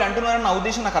ప్రొపగండా మీరు అంటున్నారని నా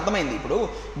ఉద్దేశం నాకు అర్థమైంది. ఇప్పుడు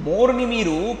మోర్ని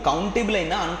మీరు కౌంటబుల్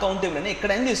అయినా అన్కౌంటబుల్ అయినా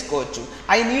ఎక్కడైనా తీసుకోవచ్చు.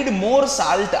 I need more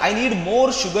salt, I need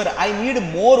more sugar, I need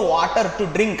more water to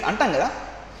drink అంటాం కదా.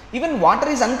 Even water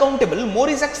is uncountable, more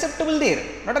is acceptable there,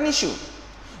 not an issue.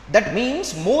 That means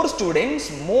more students,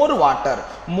 more water,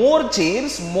 more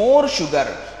chairs, more sugar,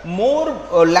 more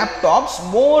laptops,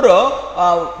 more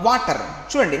water.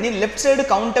 చూడండి, నేను left side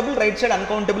countable, right side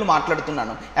uncountable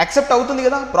మాట్లాడుతున్నాను. Accept అవుతుంది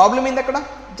కదా, problem ఏంది అక్కడ?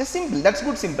 Just simple, that's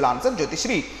good simple answer.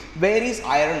 Jyothisri, where is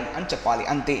iron అని చెప్పాలి,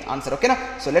 అంతే ఆన్సర్. ఓకేనా?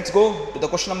 So let's go to the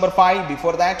question number 5.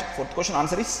 Before that, fourth question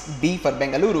answer is B for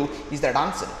Bengaluru is that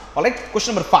answer. All right,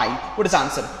 question number 5, what is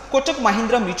answer? Kotak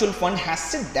Mahindra Mutual Fund has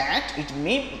said that it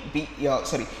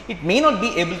may not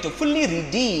be able to fully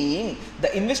redeem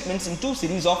the investments in 2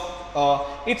 series of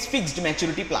its fixed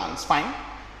maturity plans. Fine.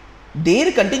 There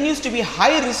continues to be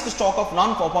high risk stock of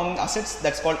non-performing assets,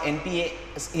 that's called NPA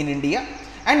in India,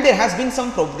 and there has been some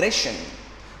progression.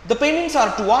 The payments are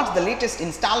towards the latest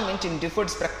installment in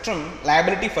deferred spectrum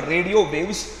liability for radio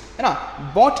waves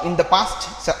bought in the past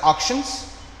auctions.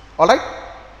 All right.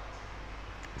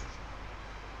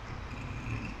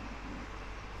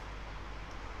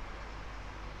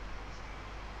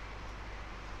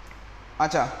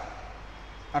 Acha,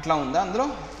 atla unda andro,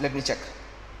 let me check.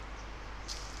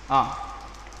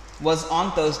 Was on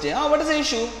Thursday. What is the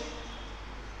issue?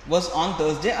 Was on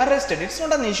Thursday arrested. It's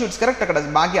not an issue, it's correct akkada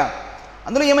bhagya.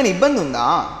 అందులో ఏమైనా ఇబ్బంది ఉందా?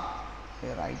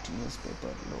 Right, news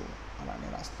పేపర్లో అలానే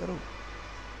రాస్తారు.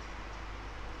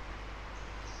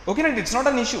 ఓకేనండి, it's not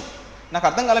an issue. నాకు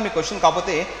అర్థం కాలే మీ క్వశ్చన్.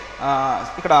 కాకపోతే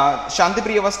ఇక్కడ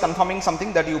Shantipriya was confirming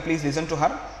something that you please listen to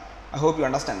her. I hope you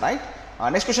understand, right?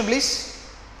 Next question please.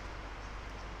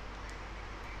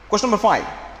 Question number 5.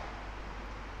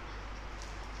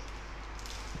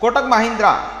 Kotak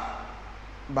Mahindra,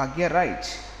 Bhagya, right?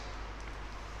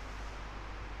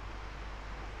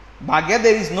 Bhagya,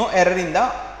 there is no error in the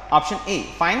option A.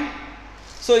 Fine.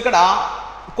 So ikkada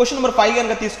question number 5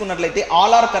 ganaka తీసుకున్నట్లయితే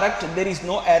all are correct, there is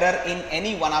no error in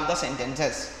any one of the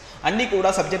sentences. అన్నీ కూడా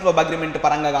subject verb agreement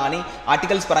పరంగా కానీ,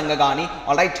 articles పరంగా కానీ,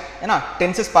 all right ఏనా,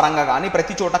 tenses పరంగా కానీ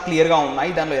ప్రతి చోట క్లియర్గా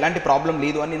ఉన్నాయి. దానిలో ఎలాంటి ప్రాబ్లం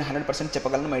లేదు అని నేను 100%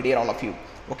 చెప్పగలను, my dear all of you.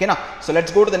 ఓకేనా? So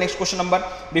let's go to the next question number.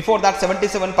 Before that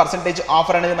 77%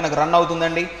 offer అనేది మనకు రన్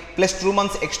అవుతుందండి. ప్లస్ 2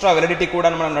 months ఎక్స్ట్రా వెలిడిటీ కూడా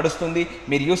మనకు నడుస్తుంది.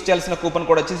 మీరు యూస్ చేయాల్సిన కూపన్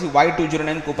కోడ్ వచ్చేసి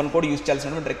Y209 కూపన్ కోడ్ యూస్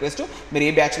చేయాల్సినటువంటి రిక్వెస్ట్. మీరు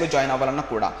ఏ బ్యాచ్లో జాయిన్ అవ్వాలన్నా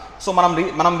కూడా. సో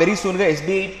మనం వెరీ సూన్గా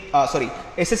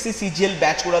SSC CGL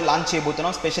బ్యాచ్ కూడా లాంచ్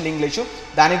చేయబోతున్నాం, స్పెషల్ ఇంగ్లీషు.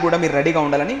 దానికి కూడా మీరు రెడీగా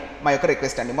ఉండాలని మా యొక్క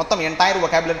రిక్వెస్ట్ అండి. మొత్తం ఎంటైర్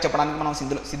వొకాబులరీ చెప్పడానికి మనం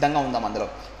సిద్ధంగా ఉందాం అందులో.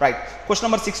 రైట్, క్వశ్చన్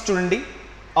నెంబర్ 6 చూడండి.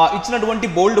 ఇచ్చినటువంటి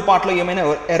బోల్డ్ పార్ట్లో ఏమైనా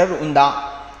ఎర్రర్ ఉందా?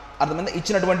 అర్థమైందా?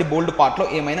 ఇచ్చినటువంటి బోల్డ్ పార్ట్లో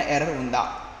ఏమైనా ఎర్రర్ ఉందా?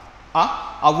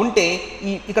 ఉంటే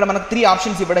ఇక్కడ మనకు 3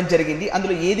 ఆప్షన్స్ ఇవ్వడం జరిగింది.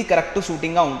 అందులో ఏది కరెక్ట్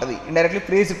సూటింగ్గా ఉంటుంది? ఇండైరెక్ట్లీ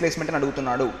ఫ్రేజ్ రిప్లేస్మెంట్ అని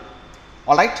అడుగుతున్నాడు.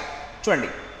 ఆల్ రైట్, చూడండి.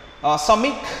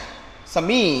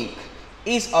 సమీక్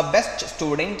is a best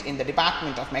student in the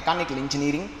department of mechanical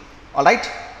engineering. All right,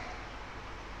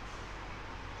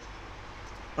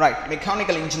 right,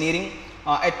 mechanical engineering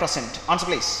at present. Answer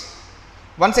please.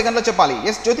 1 సెకండ్లో చెప్పాలి.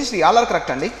 Yes Jyothisri, all are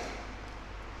correct అండి.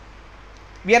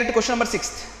 We are at question number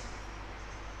 6.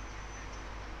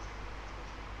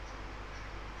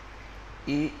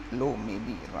 A low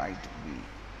maybe right B.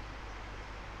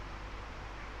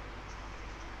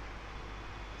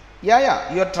 Yeah,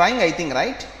 you are trying, I think,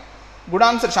 right? Good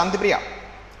answer, Shantipriya.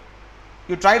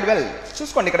 You tried well.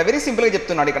 చూసుకోండి, ఇక్కడ very సింపుల్గా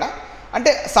చెప్తున్నాడు. ఇక్కడ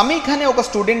అంటే సమీక్ అనే ఒక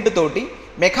స్టూడెంట్ తోటి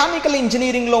మెకానికల్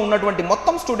ఇంజనీరింగ్లో ఉన్నటువంటి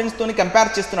మొత్తం స్టూడెంట్స్తోని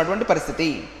కంపేర్ చేస్తున్నటువంటి పరిస్థితి.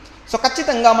 సో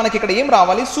ఖచ్చితంగా మనకి ఇక్కడ ఏం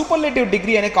రావాలి, సూపర్లేటివ్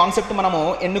డిగ్రీ అనే కాన్సెప్ట్ మనము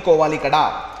ఎన్నుకోవాలి. ఇక్కడ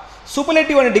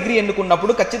సూపర్లేటివ్ అనే డిగ్రీ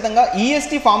ఎన్నుకున్నప్పుడు ఖచ్చితంగా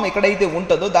ఈఎస్టీ ఫామ్ ఎక్కడైతే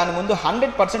ఉంటుందో దాని ముందు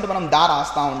 100% మనం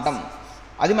రాస్తూ ఉంటాం.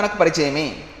 అది మనకు పరిచయమే.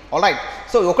 ఆల్రైట్.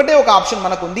 సో ఒకటే ఒక ఆప్షన్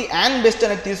మనకు ఉంది, అండ్ బెస్ట్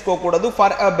అనేది తీసుకోకూడదు,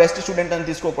 ఫర్ అ బెస్ట్ స్టూడెంట్ అని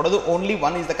తీసుకోకూడదు. Only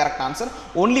one is the correct answer.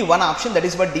 Only one option, that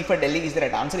is Vat D for Delhi is the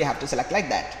right answer. You have to select like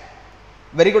that.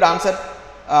 Very good answer.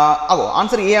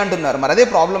 Answer ఏ అంటున్నారు, మరి అదే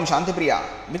problem Shantipriya.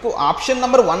 మీకు option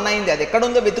number 1 అయింది, అది ఎక్కడ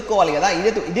ఉందో వెతుక్కోవాలి కదా.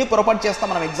 ఇదే పొరపాటు చేస్తాం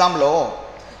మనం ఎగ్జామ్లో.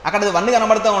 అక్కడ 1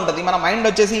 కనబడుతూ ఉంటుంది, మన మైండ్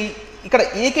వచ్చేసి ఇక్కడ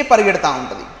ఏకే పరిగెడతా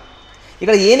ఉంటుంది,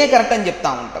 ఇక్కడ ఏనే కరెక్ట్ అని చెప్తా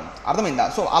ఉంటాం. అర్థమైందా?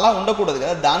 సో అలా ఉండకూడదు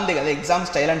కదా, దానిదే కదా ఎగ్జామ్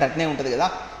స్టైల్ అంటే అట్నే ఉంటుంది కదా.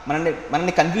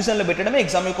 మనల్ని కన్ఫ్యూజన్లో పెట్టడమే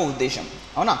ఎగ్జామ్ యొక్క ఉద్దేశం,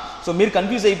 అవునా? సో మీరు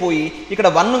కన్ఫ్యూజ్ అయిపోయి ఇక్కడ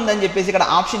 1 ఉందని చెప్పేసి ఇక్కడ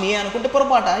ఆప్షన్ ఏ అనుకుంటే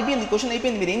పొరపాటు అయిపోయింది, క్వశ్చన్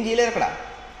అయిపోయింది, మీరు ఏం చేయలేరు అక్కడ,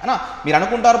 అనా? మీరు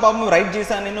అనుకుంటారు పాపం రైట్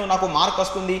చేశాను నేను, నాకు మార్క్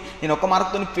వస్తుంది, నేను 1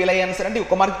 మార్క్తో ఫెయిల్ అయ్యాను సరే అంటే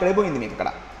 1 మార్క్ ఇక్కడ అయిపోయింది మీకు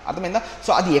ఇక్కడ. అర్థమైందా? సో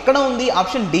అది ఎక్కడ ఉంది,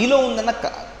 ఆప్షన్ డీలో ఉందన్న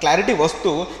క్లారిటీ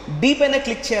వస్తూ డీ పైన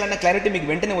క్లిక్ చేయాలన్న క్లారిటీ మీకు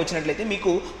వెంటనే వచ్చినట్లయితే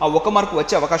మీకు ఆ 1 మార్క్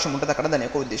వచ్చే అవకాశం ఉంటుంది అక్కడ, దాని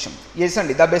యొక్క ఉద్దేశం. ఎస్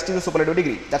అండి, the best is superlative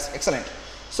degree. That's excellent.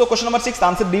 So question number 6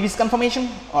 answer D is confirmation.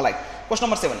 Alright. Question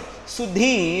number 7,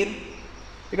 Sudheer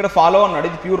ఇక్కడ ఫాలో అన్నాడు,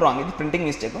 ఇది ప్యూర్ రాంగ్, ఇది printing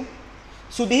mistake.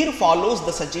 Sudheer follows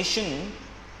the suggestion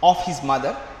of his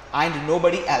mother and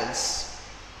nobody else.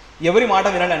 ఎవరి మాట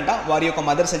వినడంట, వారి యొక్క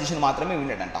mother suggestion మాత్రమే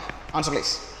వినడంట. Answer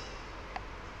please.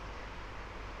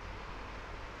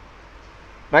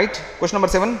 Right. Question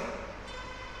number 7.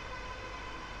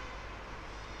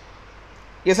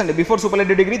 Yes అండి, before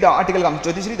superlative degree the article comes.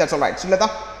 Jyothisri, that's all right. సులత,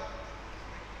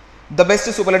 the best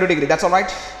superlative degree, that's all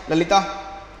right. Lalitha,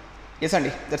 yes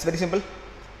అండి, that's very simple.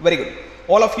 Very good.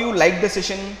 All of you like the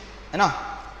session, అయినా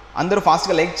అందరూ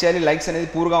ఫాస్ట్గా like చేయాలి. Likes అనేది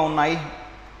పూర్గా ఉన్నాయి,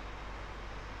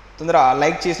 తొందరగా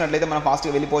like చేసినట్లయితే మనం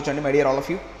ఫాస్ట్గా వెళ్ళిపోవచ్చు అండి, my dear all of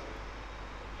you.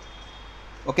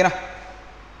 ఓకేనా?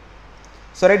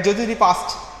 So right Jyothisri,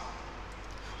 fast.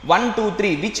 1, 2,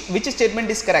 3. Which statement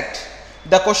is correct?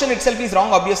 The question itself is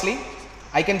wrong, obviously,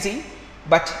 I can see.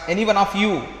 But any one of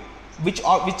you,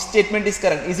 which statement is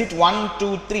correct? Is it 1, 2,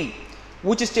 3?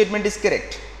 Which statement is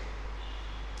correct?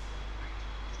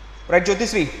 Right,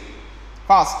 Jyotishree,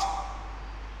 fast.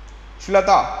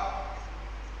 Shulata,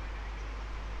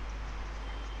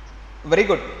 very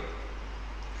good.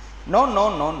 No.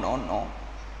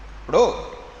 Bro,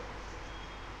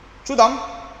 Chudam.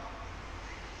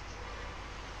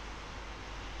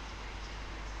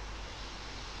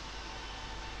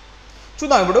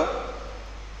 చూద్దాం. ఇప్పుడు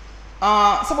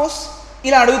suppose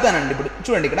ఇలా అడుగుతానండి. ఇప్పుడు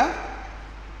చూడండి, ఇక్కడ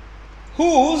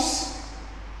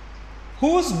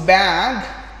who's bag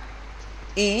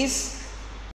is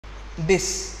this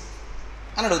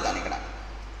అని అడుగుతాను ఇక్కడ.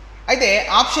 అయితే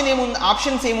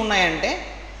options ఏమున్నాయంటే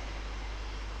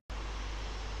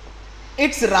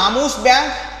it's Ramu's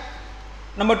bag,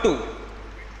 number 2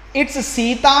 it's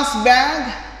సీతాస్ bag.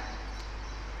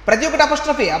 ప్రతి ఒక్కటి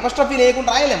అపస్ట్రఫీ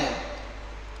లేకుండా రాయలేము.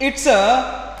 It's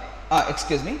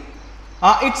excuse me,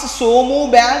 it's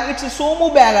Somu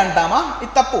bag అంటామా?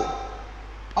 ఇది తప్పు,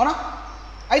 అవునా?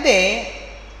 అయితే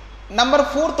నంబర్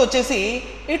 4 వచ్చేసి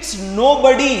ఇట్స్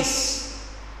నోబడీస్.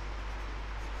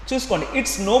 చూసుకోండి,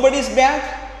 it's nobody's bag.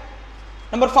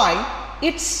 Number 5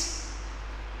 it's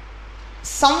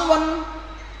someone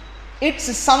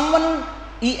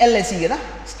ELSE కదా,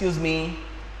 excuse me,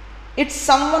 it's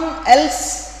someone else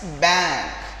bag.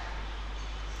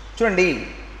 చూడండి,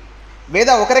 వేద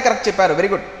ఒకరే కరెక్ట్ చెప్పారు, వెరీ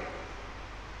గుడ్.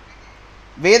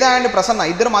 వేద అండ్ ప్రసన్న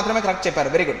ఇద్దరు మాత్రమే కరెక్ట్ చెప్పారు,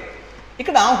 వెరీ గుడ్.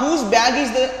 ఇక్కడ హూస్ బ్యాగ్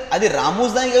ఈజ్ ద, అది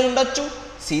రామూస్ దై ఉండొచ్చు,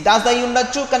 సీతాస్ దై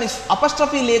ఉండొచ్చు, కానీ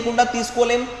అపస్ట్రఫీ లేకుండా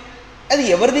తీసుకోలేం. అది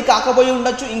ఎవరిది కాకపోయి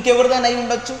ఉండొచ్చు, ఇంకెవరిదైనా అయి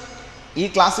ఉండొచ్చు. ఈ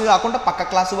క్లాసు కాకుండా పక్క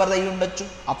క్లాసు వారిది అయి ఉండొచ్చు,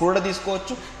 అప్పుడు కూడా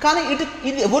తీసుకోవచ్చు. కానీ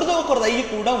ఇది ఎవరిదో ఒకరిది అయ్యి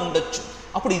కూడా ఉండొచ్చు,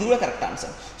 అప్పుడు ఇది కూడా కరెక్ట్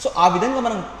ఆన్సర్. సో ఆ విధంగా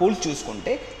మనం పోల్చి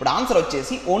చూసుకుంటే ఇప్పుడు ఆన్సర్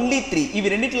వచ్చేసి ఓన్లీ 3. ఇవి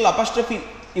రెండిట్లో అపస్ట్రఫీ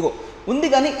ఇగో ఉంది,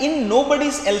 కానీ ఇన్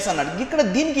నోబడీస్ ఎల్స్ అన్నాడు. ఇక్కడ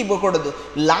దీనికి ఇవ్వకూడదు.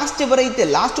 లాస్ట్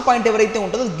పాయింట్ ఎవరైతే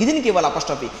ఉంటుందో దీనికి ఇవ్వాలి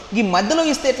అపస్ట్రఫీ. ఈ మధ్యలో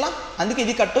ఇస్తే ఎట్లా? అందుకే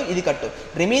ఇది కట్టు.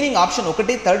 రిమైనింగ్ ఆప్షన్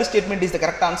ఒకటి, third statement is the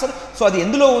correct answer. So అది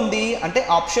ఎందులో ఉంది అంటే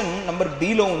ఆప్షన్ నెంబర్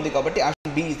బిలో ఉంది, కాబట్టి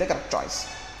option B is the correct choice.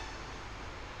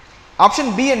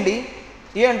 Option B అండి.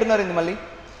 ఏ అంటున్నారు ఇది మళ్ళీ?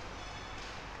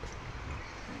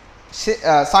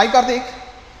 Sai Karthik,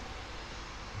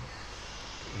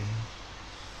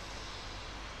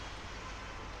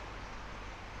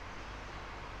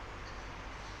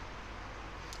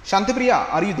 Shantipriya,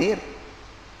 are you there?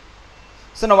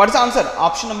 So now what is the answer?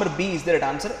 Option number B is the right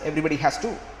answer. Everybody has to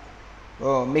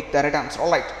make the right answer.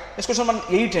 All right. Next question number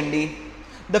 8 andi.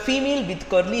 The female with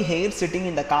curly hair sitting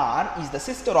in the car is the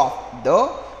sister of the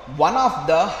one of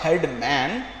the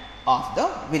headman of the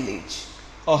village.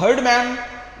 A headman,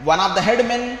 one of the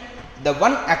headmen, the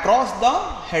one across the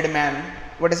headman.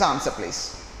 What is the answer, please?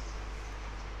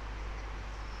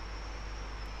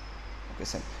 Okay,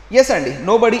 sir. Yes, Andy.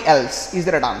 Nobody else is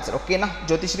the right answer. Okay, na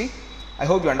Jyotishri? I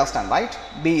hope you understand, right?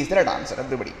 B is the right answer.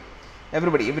 Everybody.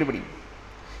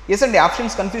 Yes, అండి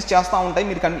options confuse చేస్తూ ఉంటాయి.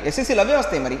 మీరు ఎస్ఎస్సీలో అవే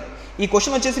వస్తాయి. మరి ఈ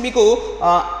question వచ్చేసి మీకు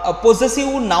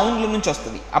possessive నౌన్ల నుంచి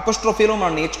వస్తుంది. అపోస్ట్రోఫీలో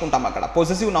మనం నేర్చుకుంటాం. అక్కడ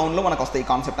పొజెసివ్ నౌన్లో మనకు వస్తాయి ఈ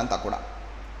కాన్సెప్ట్ అంతా కూడా.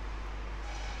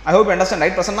 I hope you understand,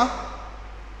 right Prasanna?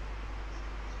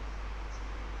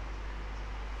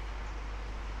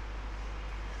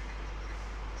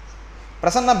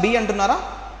 Prasanna B అంటున్నారా?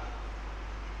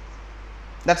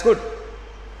 That's good.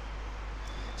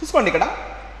 చూసుకోండి ఇక్కడ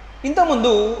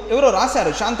ఇంతకుముందు ఎవరో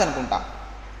రాశారు, శాంతి అనుకుంటా.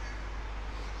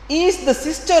 Is the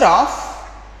sister of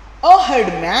a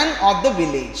head man of the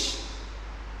village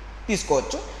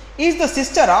తీసుకోవచ్చు. Is the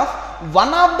sister of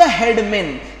one of the head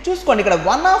men. చూసుకోండి ఇక్కడ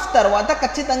వన్ ఆఫ్ తర్వాత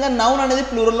ఖచ్చితంగా నౌన్ అనేది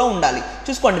ప్లూరల్లో ఉండాలి.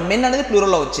 చూసుకోండి మెన్ అనేది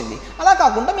ప్లూరల్లో వచ్చింది. అలా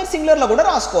కాకుండా మీరు సింగులర్లో కూడా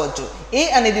రాసుకోవచ్చు. ఏ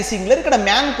అనేది సింగులర్, ఇక్కడ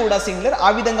మ్యాన్ కూడా సింగులర్. ఆ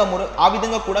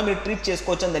విధంగా కూడా మీరు ట్రీట్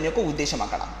చేసుకోవచ్చు అని దాని యొక్క ఉద్దేశం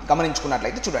అక్కడ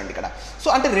గమనించుకున్నట్లయితే చూడండి ఇక్కడ. సో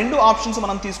అంటే రెండు ఆప్షన్స్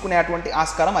మనం తీసుకునేటువంటి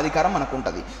ఆస్కారం అధికారం మనకు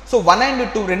ఉంటుంది. సో 1 and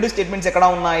 2 రెండు స్టేట్మెంట్స్ ఎక్కడ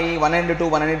ఉన్నాయి? 1 and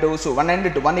 2. సో 1 and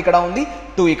 2, 1 ఇక్కడ ఉంది,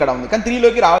 2 ఇక్కడ ఉంది. కానీ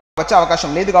 3లోకి వచ్చే అవకాశం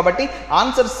లేదు. కాబట్టి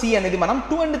ఆన్సర్ సి అనేది మనం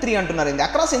 2 and 3 అంటున్నారు. ఇది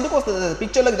అక్రాస్ ఎందుకు వస్తుంది?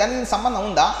 పిక్చర్లోకి దానికి సంబంధం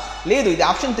ఉందా? లేదు. ఇది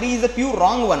option 3 is the pure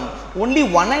wrong one. Only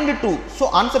 1 and 2. So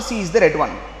answer C is the right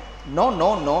one. No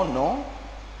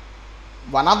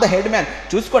one of the head man.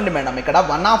 చూసుకోండి మేడం ఇక్కడ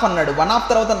వన్ ఆఫ్ అన్నాడు. వన్ ఆఫ్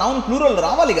తర్వాత నౌన్ ప్లూరల్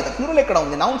రావాలి కదా. ప్లూరల్ ఎక్కడ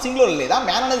ఉంది? నౌన్ సింగులర్ లేదా?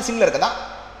 Man అనేది సింగులర్ కదా.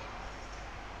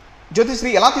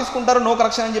 జ్యోతిశ్రీ ఎలా తీసుకుంటారు నో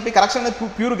కరెక్షన్ అని చెప్పి? కరెక్షన్ అనేది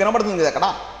ప్యూర్ కనబడుతుంది కదా అక్కడ.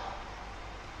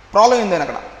 ప్రాబ్లం ఏందని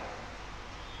అక్కడ.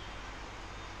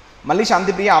 మళ్ళీ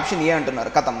శాంతిప్రియ ఆప్షన్ ఏ అంటున్నారు.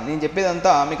 కథం నేను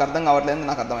చెప్పేదంతా మీకు అర్థం కావట్లేదు,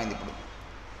 నాకు అర్థమైంది ఇప్పుడు.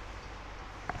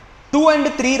 2 and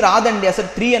 3 రాదండి. అసలు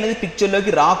 3 అనేది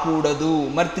పిక్చర్లోకి రాకూడదు.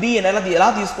 మరి 3 అనేది ఎలా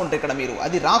తీసుకుంటారు ఇక్కడ మీరు?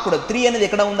 అది రాకూడదు. 3 అనేది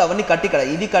ఎక్కడ ఉంది? అవన్నీ కట్. ఇక్కడ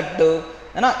ఇది కట్టు,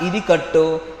 ఇది కట్టు.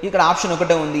 ఇక్కడ ఆప్షన్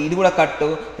ఒకటే ఉంది, ఇది కూడా కట్టు.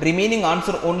 Remaining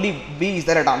answer only B is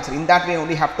the right answer. In that way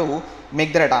only have to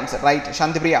make the right answer. Right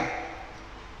Shantipriya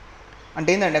అంటే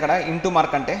ఏంటండి అక్కడ ఇంటూ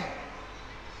మార్క్ అంటే?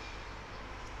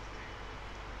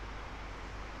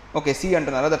 ఓకే సి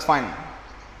అంటున్నారా? That's fine.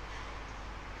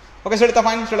 Okay Shweta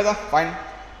fine.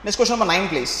 Next question number 9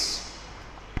 please.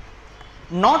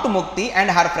 Not Mukti and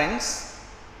her friends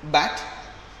but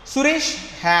Suresh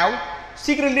have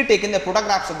secretly taken the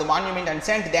photographs of the monument and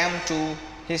sent them to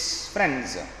his friends.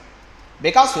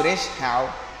 Because Suresh have,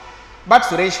 but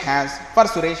Suresh has, for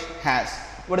Suresh has.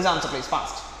 What is the answer please?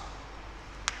 Fast.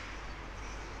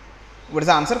 What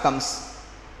is the answer comes?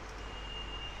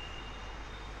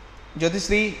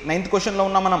 Jyotishree 9th question lo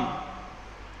unna manam.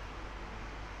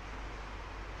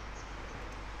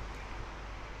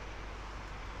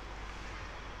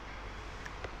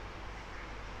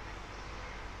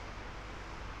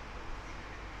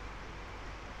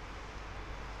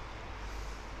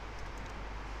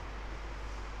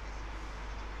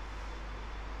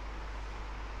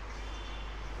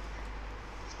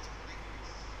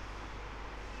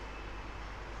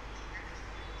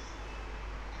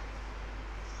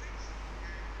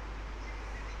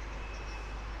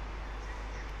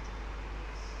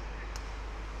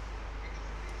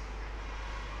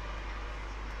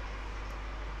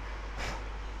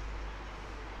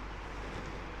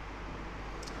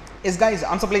 Yes guys,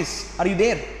 answer please. Are you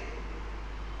there?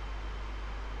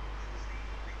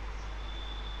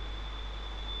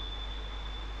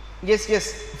 Yes,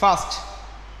 fast.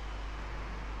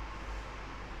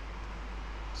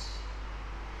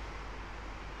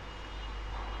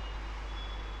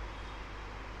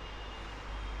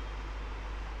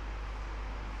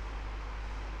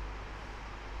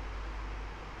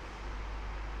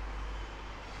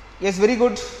 Yes, very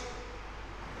good.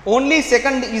 Only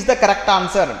second is the correct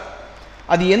answer.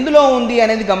 అది ఎందులో ఉంది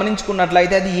అనేది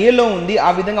గమనించుకున్నట్లయితే అది ఏలో ఉంది. ఆ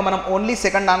విధంగా మనం only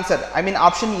second answer, I mean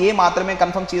option A మాత్రమే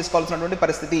కన్ఫర్మ్ చేసుకోవాల్సినటువంటి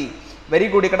పరిస్థితి. Very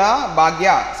good. ఇక్కడ భాగ్య,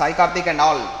 Sai Karthik and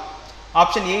all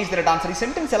option A is the right answer. ఈ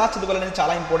సెంటెన్స్ ఎలా చదవాలనేది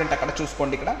చాలా ఇంపార్టెంట్. అక్కడ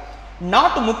చూసుకోండి. ఇక్కడ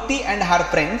నాట్ ముక్తి and her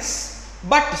friends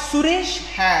but Suresh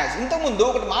has. ఇంతకుముందు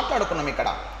ఒకటి మాట్లాడుకున్నాం. ఇక్కడ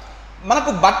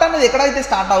మనకు బట్ అనేది ఎక్కడైతే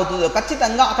స్టార్ట్ అవుతుందో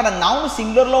ఖచ్చితంగా అక్కడ నౌన్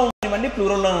సింగులర్లో కానివ్వండి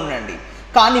ప్లూరల్లోనే ఉండండి.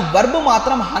 కానీ వర్బ్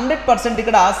మాత్రం 100%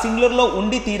 ఇక్కడ సింగులర్లో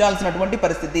ఉండి తీరాల్సినటువంటి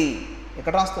పరిస్థితి.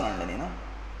 ఎక్కడ రాస్తున్నానండి నేను,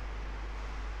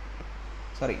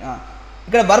 సారీ,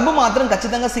 ఇక్కడ వర్బ్ మాత్రం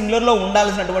ఖచ్చితంగా సింగులర్లో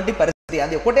ఉండాల్సినటువంటి పరిస్థితి.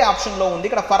 అది ఒకటే ఆప్షన్లో ఉంది.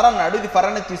 ఇక్కడ ఫర్ అన్నాడు, ఇది ఫర్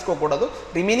అనేది తీసుకోకూడదు.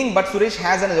 రిమైనింగ్ బట్ సురేష్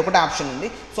హ్యాజ్ అనేది ఒకటే ఆప్షన్ ఉంది.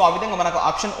 సో ఆ విధంగా మనకు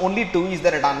option only 2 is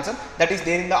the right answer, that is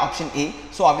there in the option A.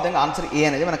 So ఆ విధంగా ఆన్సర్ ఏ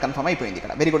అనేది మనకు కన్ఫర్మ్ అయిపోయింది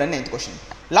ఇక్కడ. వెరీ గుడ్ అండి. 9th question.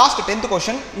 Last 10th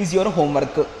question is your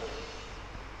homework.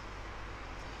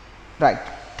 Right,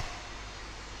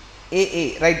 A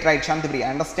right Shantipriya,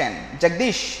 I understand.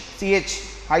 Jagadish CH,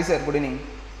 hi sir, good evening.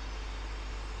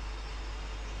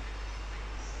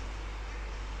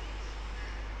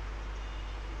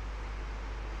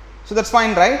 So that's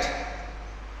fine, right.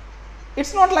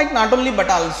 It's not like not only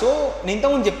but also. నేను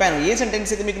ఇంతకుముందు చెప్పాను, ఏ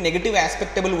sentence అయితే మీకు negative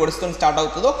ఆస్పెక్టబుల్ వర్డ్స్తో start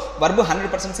అవుతుందో verb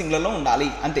 100% సింగులర్లో ఉండాలి,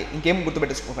 అంతే. ఇంకేం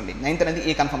గుర్తుపెట్టుకోకండి. 9th అనేది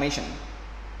a confirmation.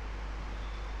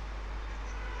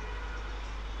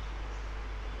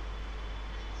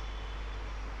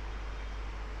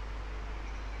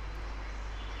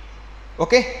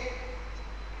 Okay.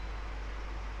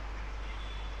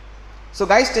 So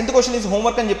guys, 10th question is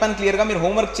homework అని చెప్పాను క్లియర్గా. మీరు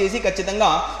హోంవర్క్ చేసి ఖచ్చితంగా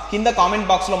కింద కామెంట్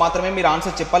బాక్స్లో మాత్రమే మీరు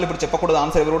ఆన్సర్ చెప్పాలి. ఇప్పుడు చెప్పకూడదు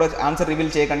ఆన్సర్, ఎవరు కూడా ఆన్సర్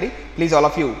రివీల్ చేయకండి ప్లీజ్, ఆల్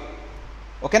ఆఫ్ యూ.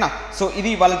 ఓకేనా. సో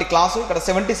ఇది వాళ్ళ క్లాసు. ఇక్కడ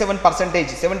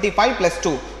 77%, 75 +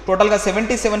 2 టోటల్గా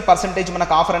 77%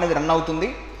 మనకు ఆఫర్ అనేది రన్ అవుతుంది.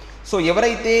 సో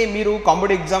ఎవరైతే మీరు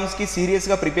కాంపిటేటివ్ ఎగ్జామ్స్కి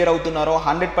సీరియస్గా ప్రిపేర్ అవుతున్నారో,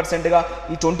 100%గా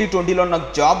ఈ 2020లో నాకు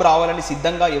జాబ్ రావాలని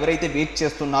సిద్ధంగా ఎవరైతే వెయిట్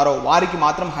చేస్తున్నారో వారికి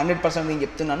మాత్రం 100% నేను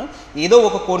చెప్తున్నాను, ఏదో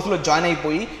ఒక కోర్సులో జాయిన్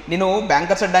అయిపోయి, నేను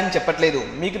బ్యాంకర్స్ అడ్డానికి చెప్పట్లేదు,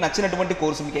 మీకు నచ్చినటువంటి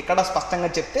కోర్సు మీకు ఎక్కడ స్పష్టంగా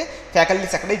చెప్తే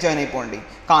ఫ్యాకల్టీస్ అక్కడే జాయిన్ అయిపోండి.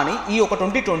 కానీ ఈ ఒక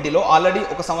 2020లో ఆల్రెడీ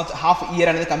ఒక హాఫ్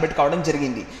ఇయర్ అనేది కంప్లీట్ కావడం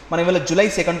జరిగింది. మనం ఇవాళ జూలై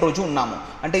 2nd రోజు ఉన్నాము.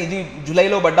 అంటే ఇది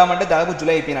జూలైలో పడ్డామంటే దాదాపు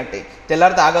జూలై అయిపోయినట్టే.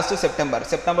 తెల్లారితే ఆగస్టు,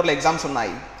 సెప్టెంబర్లో ఎగ్జామ్స్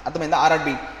ఉన్నాయి. అర్థమైందా?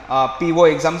 RRB PO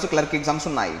exams, clerk exams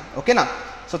ఉన్నాయి. ఓకేనా.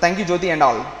 So thank you Jyothi and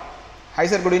all. Hi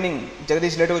sir, good evening.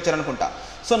 Jagadish లేట్గా వచ్చారనుకుంటా.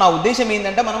 సో నా ఉద్దేశం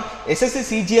ఏంటంటే, మనం ఎస్ఎస్సి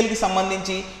సిజిఎల్కి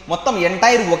సంబంధించి మొత్తం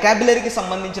ఎంటైర్ వొకాబులరీకి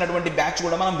సంబంధించినటువంటి బ్యాచ్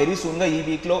కూడా మనం వెరీ సూన్గా ఈ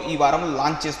వీక్లో, ఈ వారంలో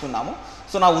లాంచ్ చేస్తున్నాము.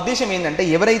 సో నా ఉద్దేశం ఏంటంటే,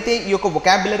 ఎవరైతే ఈ యొక్క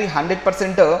వొకాబులరీ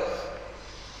 100%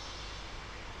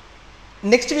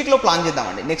 నెక్స్ట్ వీక్లో ప్లాన్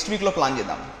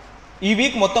చేద్దాం. ఈ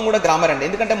వీక్ మొత్తం కూడా గ్రామర్ అండి,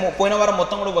 ఎందుకంటే పోయిన వారం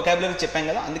మొత్తం కూడా వొకాబులరీ చెప్పాం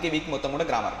కదా, అందుకే వీక్ మొత్తం కూడా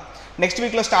గ్రామర్. నెక్స్ట్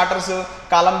వీక్లో starters,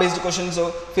 column based questions,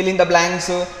 fill in the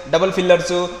blanks, double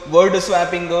fillers, word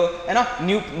swapping, అయినా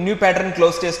న్యూ ప్యాటర్న్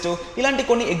క్లోజ్ టెస్ట్, ఇలాంటి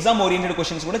కొన్ని ఎగ్జామ్ ఓరియంటెడ్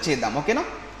క్వశ్చన్స్ కూడా చేద్దాం. ఓకేనా,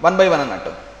 1 by 1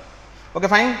 అన్నట్టు. ఓకే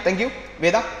ఫైన్, థ్యాంక్ యూ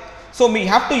వేద. So me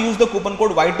have to use the coupon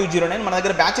code Y209. మన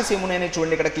దగ్గర బ్యాచెస్ ఏమున్నాయని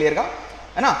చూడండి ఇక్కడ క్లియర్గా.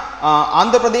 అయినా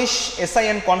Andhra Pradesh SI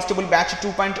and constable batch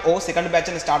 2.0 second batch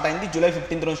అని స్టార్ట్ అయింది. జూలై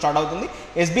 15th రోజు స్టార్ట్ అవుతుంది.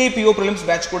 SBI PO ప్రిలిమ్స్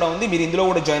బ్యాచ్ కూడా ఉంది, మీరు ఇందులో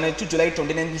కూడా జాయిన్ అయ్యొచ్చు. జూలై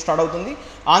 29th స్టార్ట్ అవుతుంది.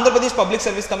 Andhra Pradesh public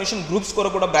service commission groups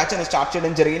కొరకు కూడా బ్యాచ్ అని స్టార్ట్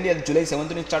చేయడం జరిగింది, అది జూలై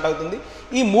 7th నుంచి స్టార్ట్ అవుతుంది.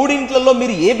 ఈ మూడింట్లలో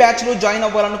మీరు ఏ బ్యాచ్లో జాయిన్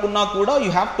అవ్వాలనుకున్నా కూడా you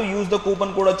have to use the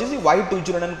coupon code వచ్చేసి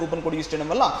Y209 కూపన్ కోడ్ యూజ్ చేయడం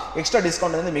వల్ల ఎక్స్ట్రా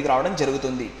డిస్కౌంట్ అనేది మీకు రావడం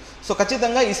జరుగుతుంది. సో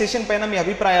ఖచ్చితంగా ఈ సెషన్ పైన మీ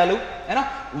అభిప్రాయాలు, అయినా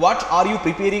what are you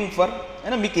preparing for,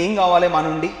 అయినా మీకు ఏం కావాలి మా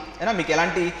నుండి, అయినా మీకు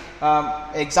ఎలాంటి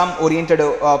ఎగ్జామ్ ఓరియంటెడ్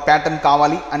ప్యాటర్న్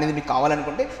కావాలి అనేది మీకు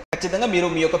కావాలనుకుంటే ఖచ్చితంగా మీరు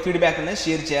మీ యొక్క ఫీడ్బ్యాక్ అనేది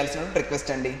షేర్ చేయాల్సిన రిక్వెస్ట్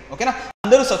అండి. ఓకేనా.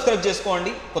 అందరూ సబ్స్క్రైబ్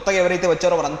చేసుకోండి. కొత్తగా ఎవరైతే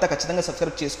వచ్చారో వారంతా ఖచ్చితంగా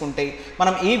సబ్స్క్రైబ్ చేసుకుంటే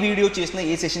మనం ఏ వీడియో చేసినా,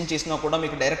 ఏ సెషన్ చేసినా కూడా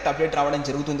మీకు డైరెక్ట్ అప్డేట్ రావడం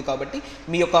జరుగుతుంది. కాబట్టి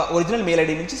మీ యొక్క ఒరిజినల్ మెయిల్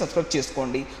ఐడి నుంచి సబ్స్క్రైబ్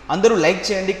చేసుకోండి. అందరూ లైక్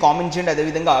చేయండి, కామెంట్ చేయండి,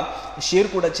 అదేవిధంగా షేర్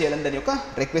కూడా చేయాలని దాని యొక్క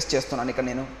రిక్వెస్ట్ చేస్తున్నాను ఇక్కడ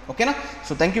నేను. ఓకేనా.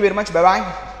 So thank you very much, bye bye.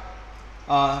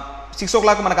 6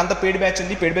 o'clock మనకంతా పెయిడ్ బ్యాచ్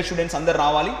ఉంది, పెయిడ్ బ్యాచ్ స్టూడెంట్స్ అందరు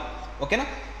రావాలి. ఓకేనా.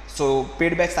 సో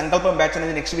పెయిడ్ బ్యాచ్ సంకల్పం బ్యాచ్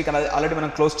అనేది నెక్స్ట్ వీక్ ఆల్రెడీ మనం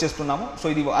క్లోజ్ చేస్తున్నాము. సో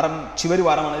ఇది చివరి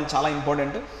వారం అనేది చాలా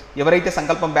ఇంపార్టెంట్. ఎవరైతే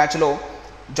సంకల్పం బ్యాచ్లో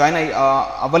జాయిన్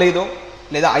అవ్వలేదో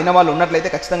లేదా అయిన వాళ్ళు ఉన్నట్లయితే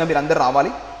ఖచ్చితంగా మీరు అందరు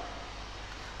రావాలి.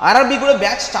 ఆర్ఆర్బీ కూడా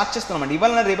బ్యాచ్ స్టార్ట్ చేస్తున్నామండి,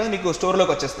 ఇవాళ రేపు మీకు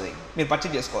స్టోర్లోకి వచ్చేస్తుంది, మీరు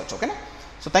పర్చేజ్ చేసుకోవచ్చు. ఓకేనా.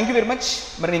 So thank you very much.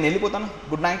 మరి నేను వెళ్ళిపోతాను.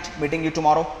 Good night. Meeting you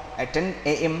tomorrow at 10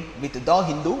 AM with The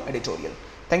Hindu editorial.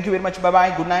 Thank you very much. Bye bye.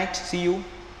 Good night. See you.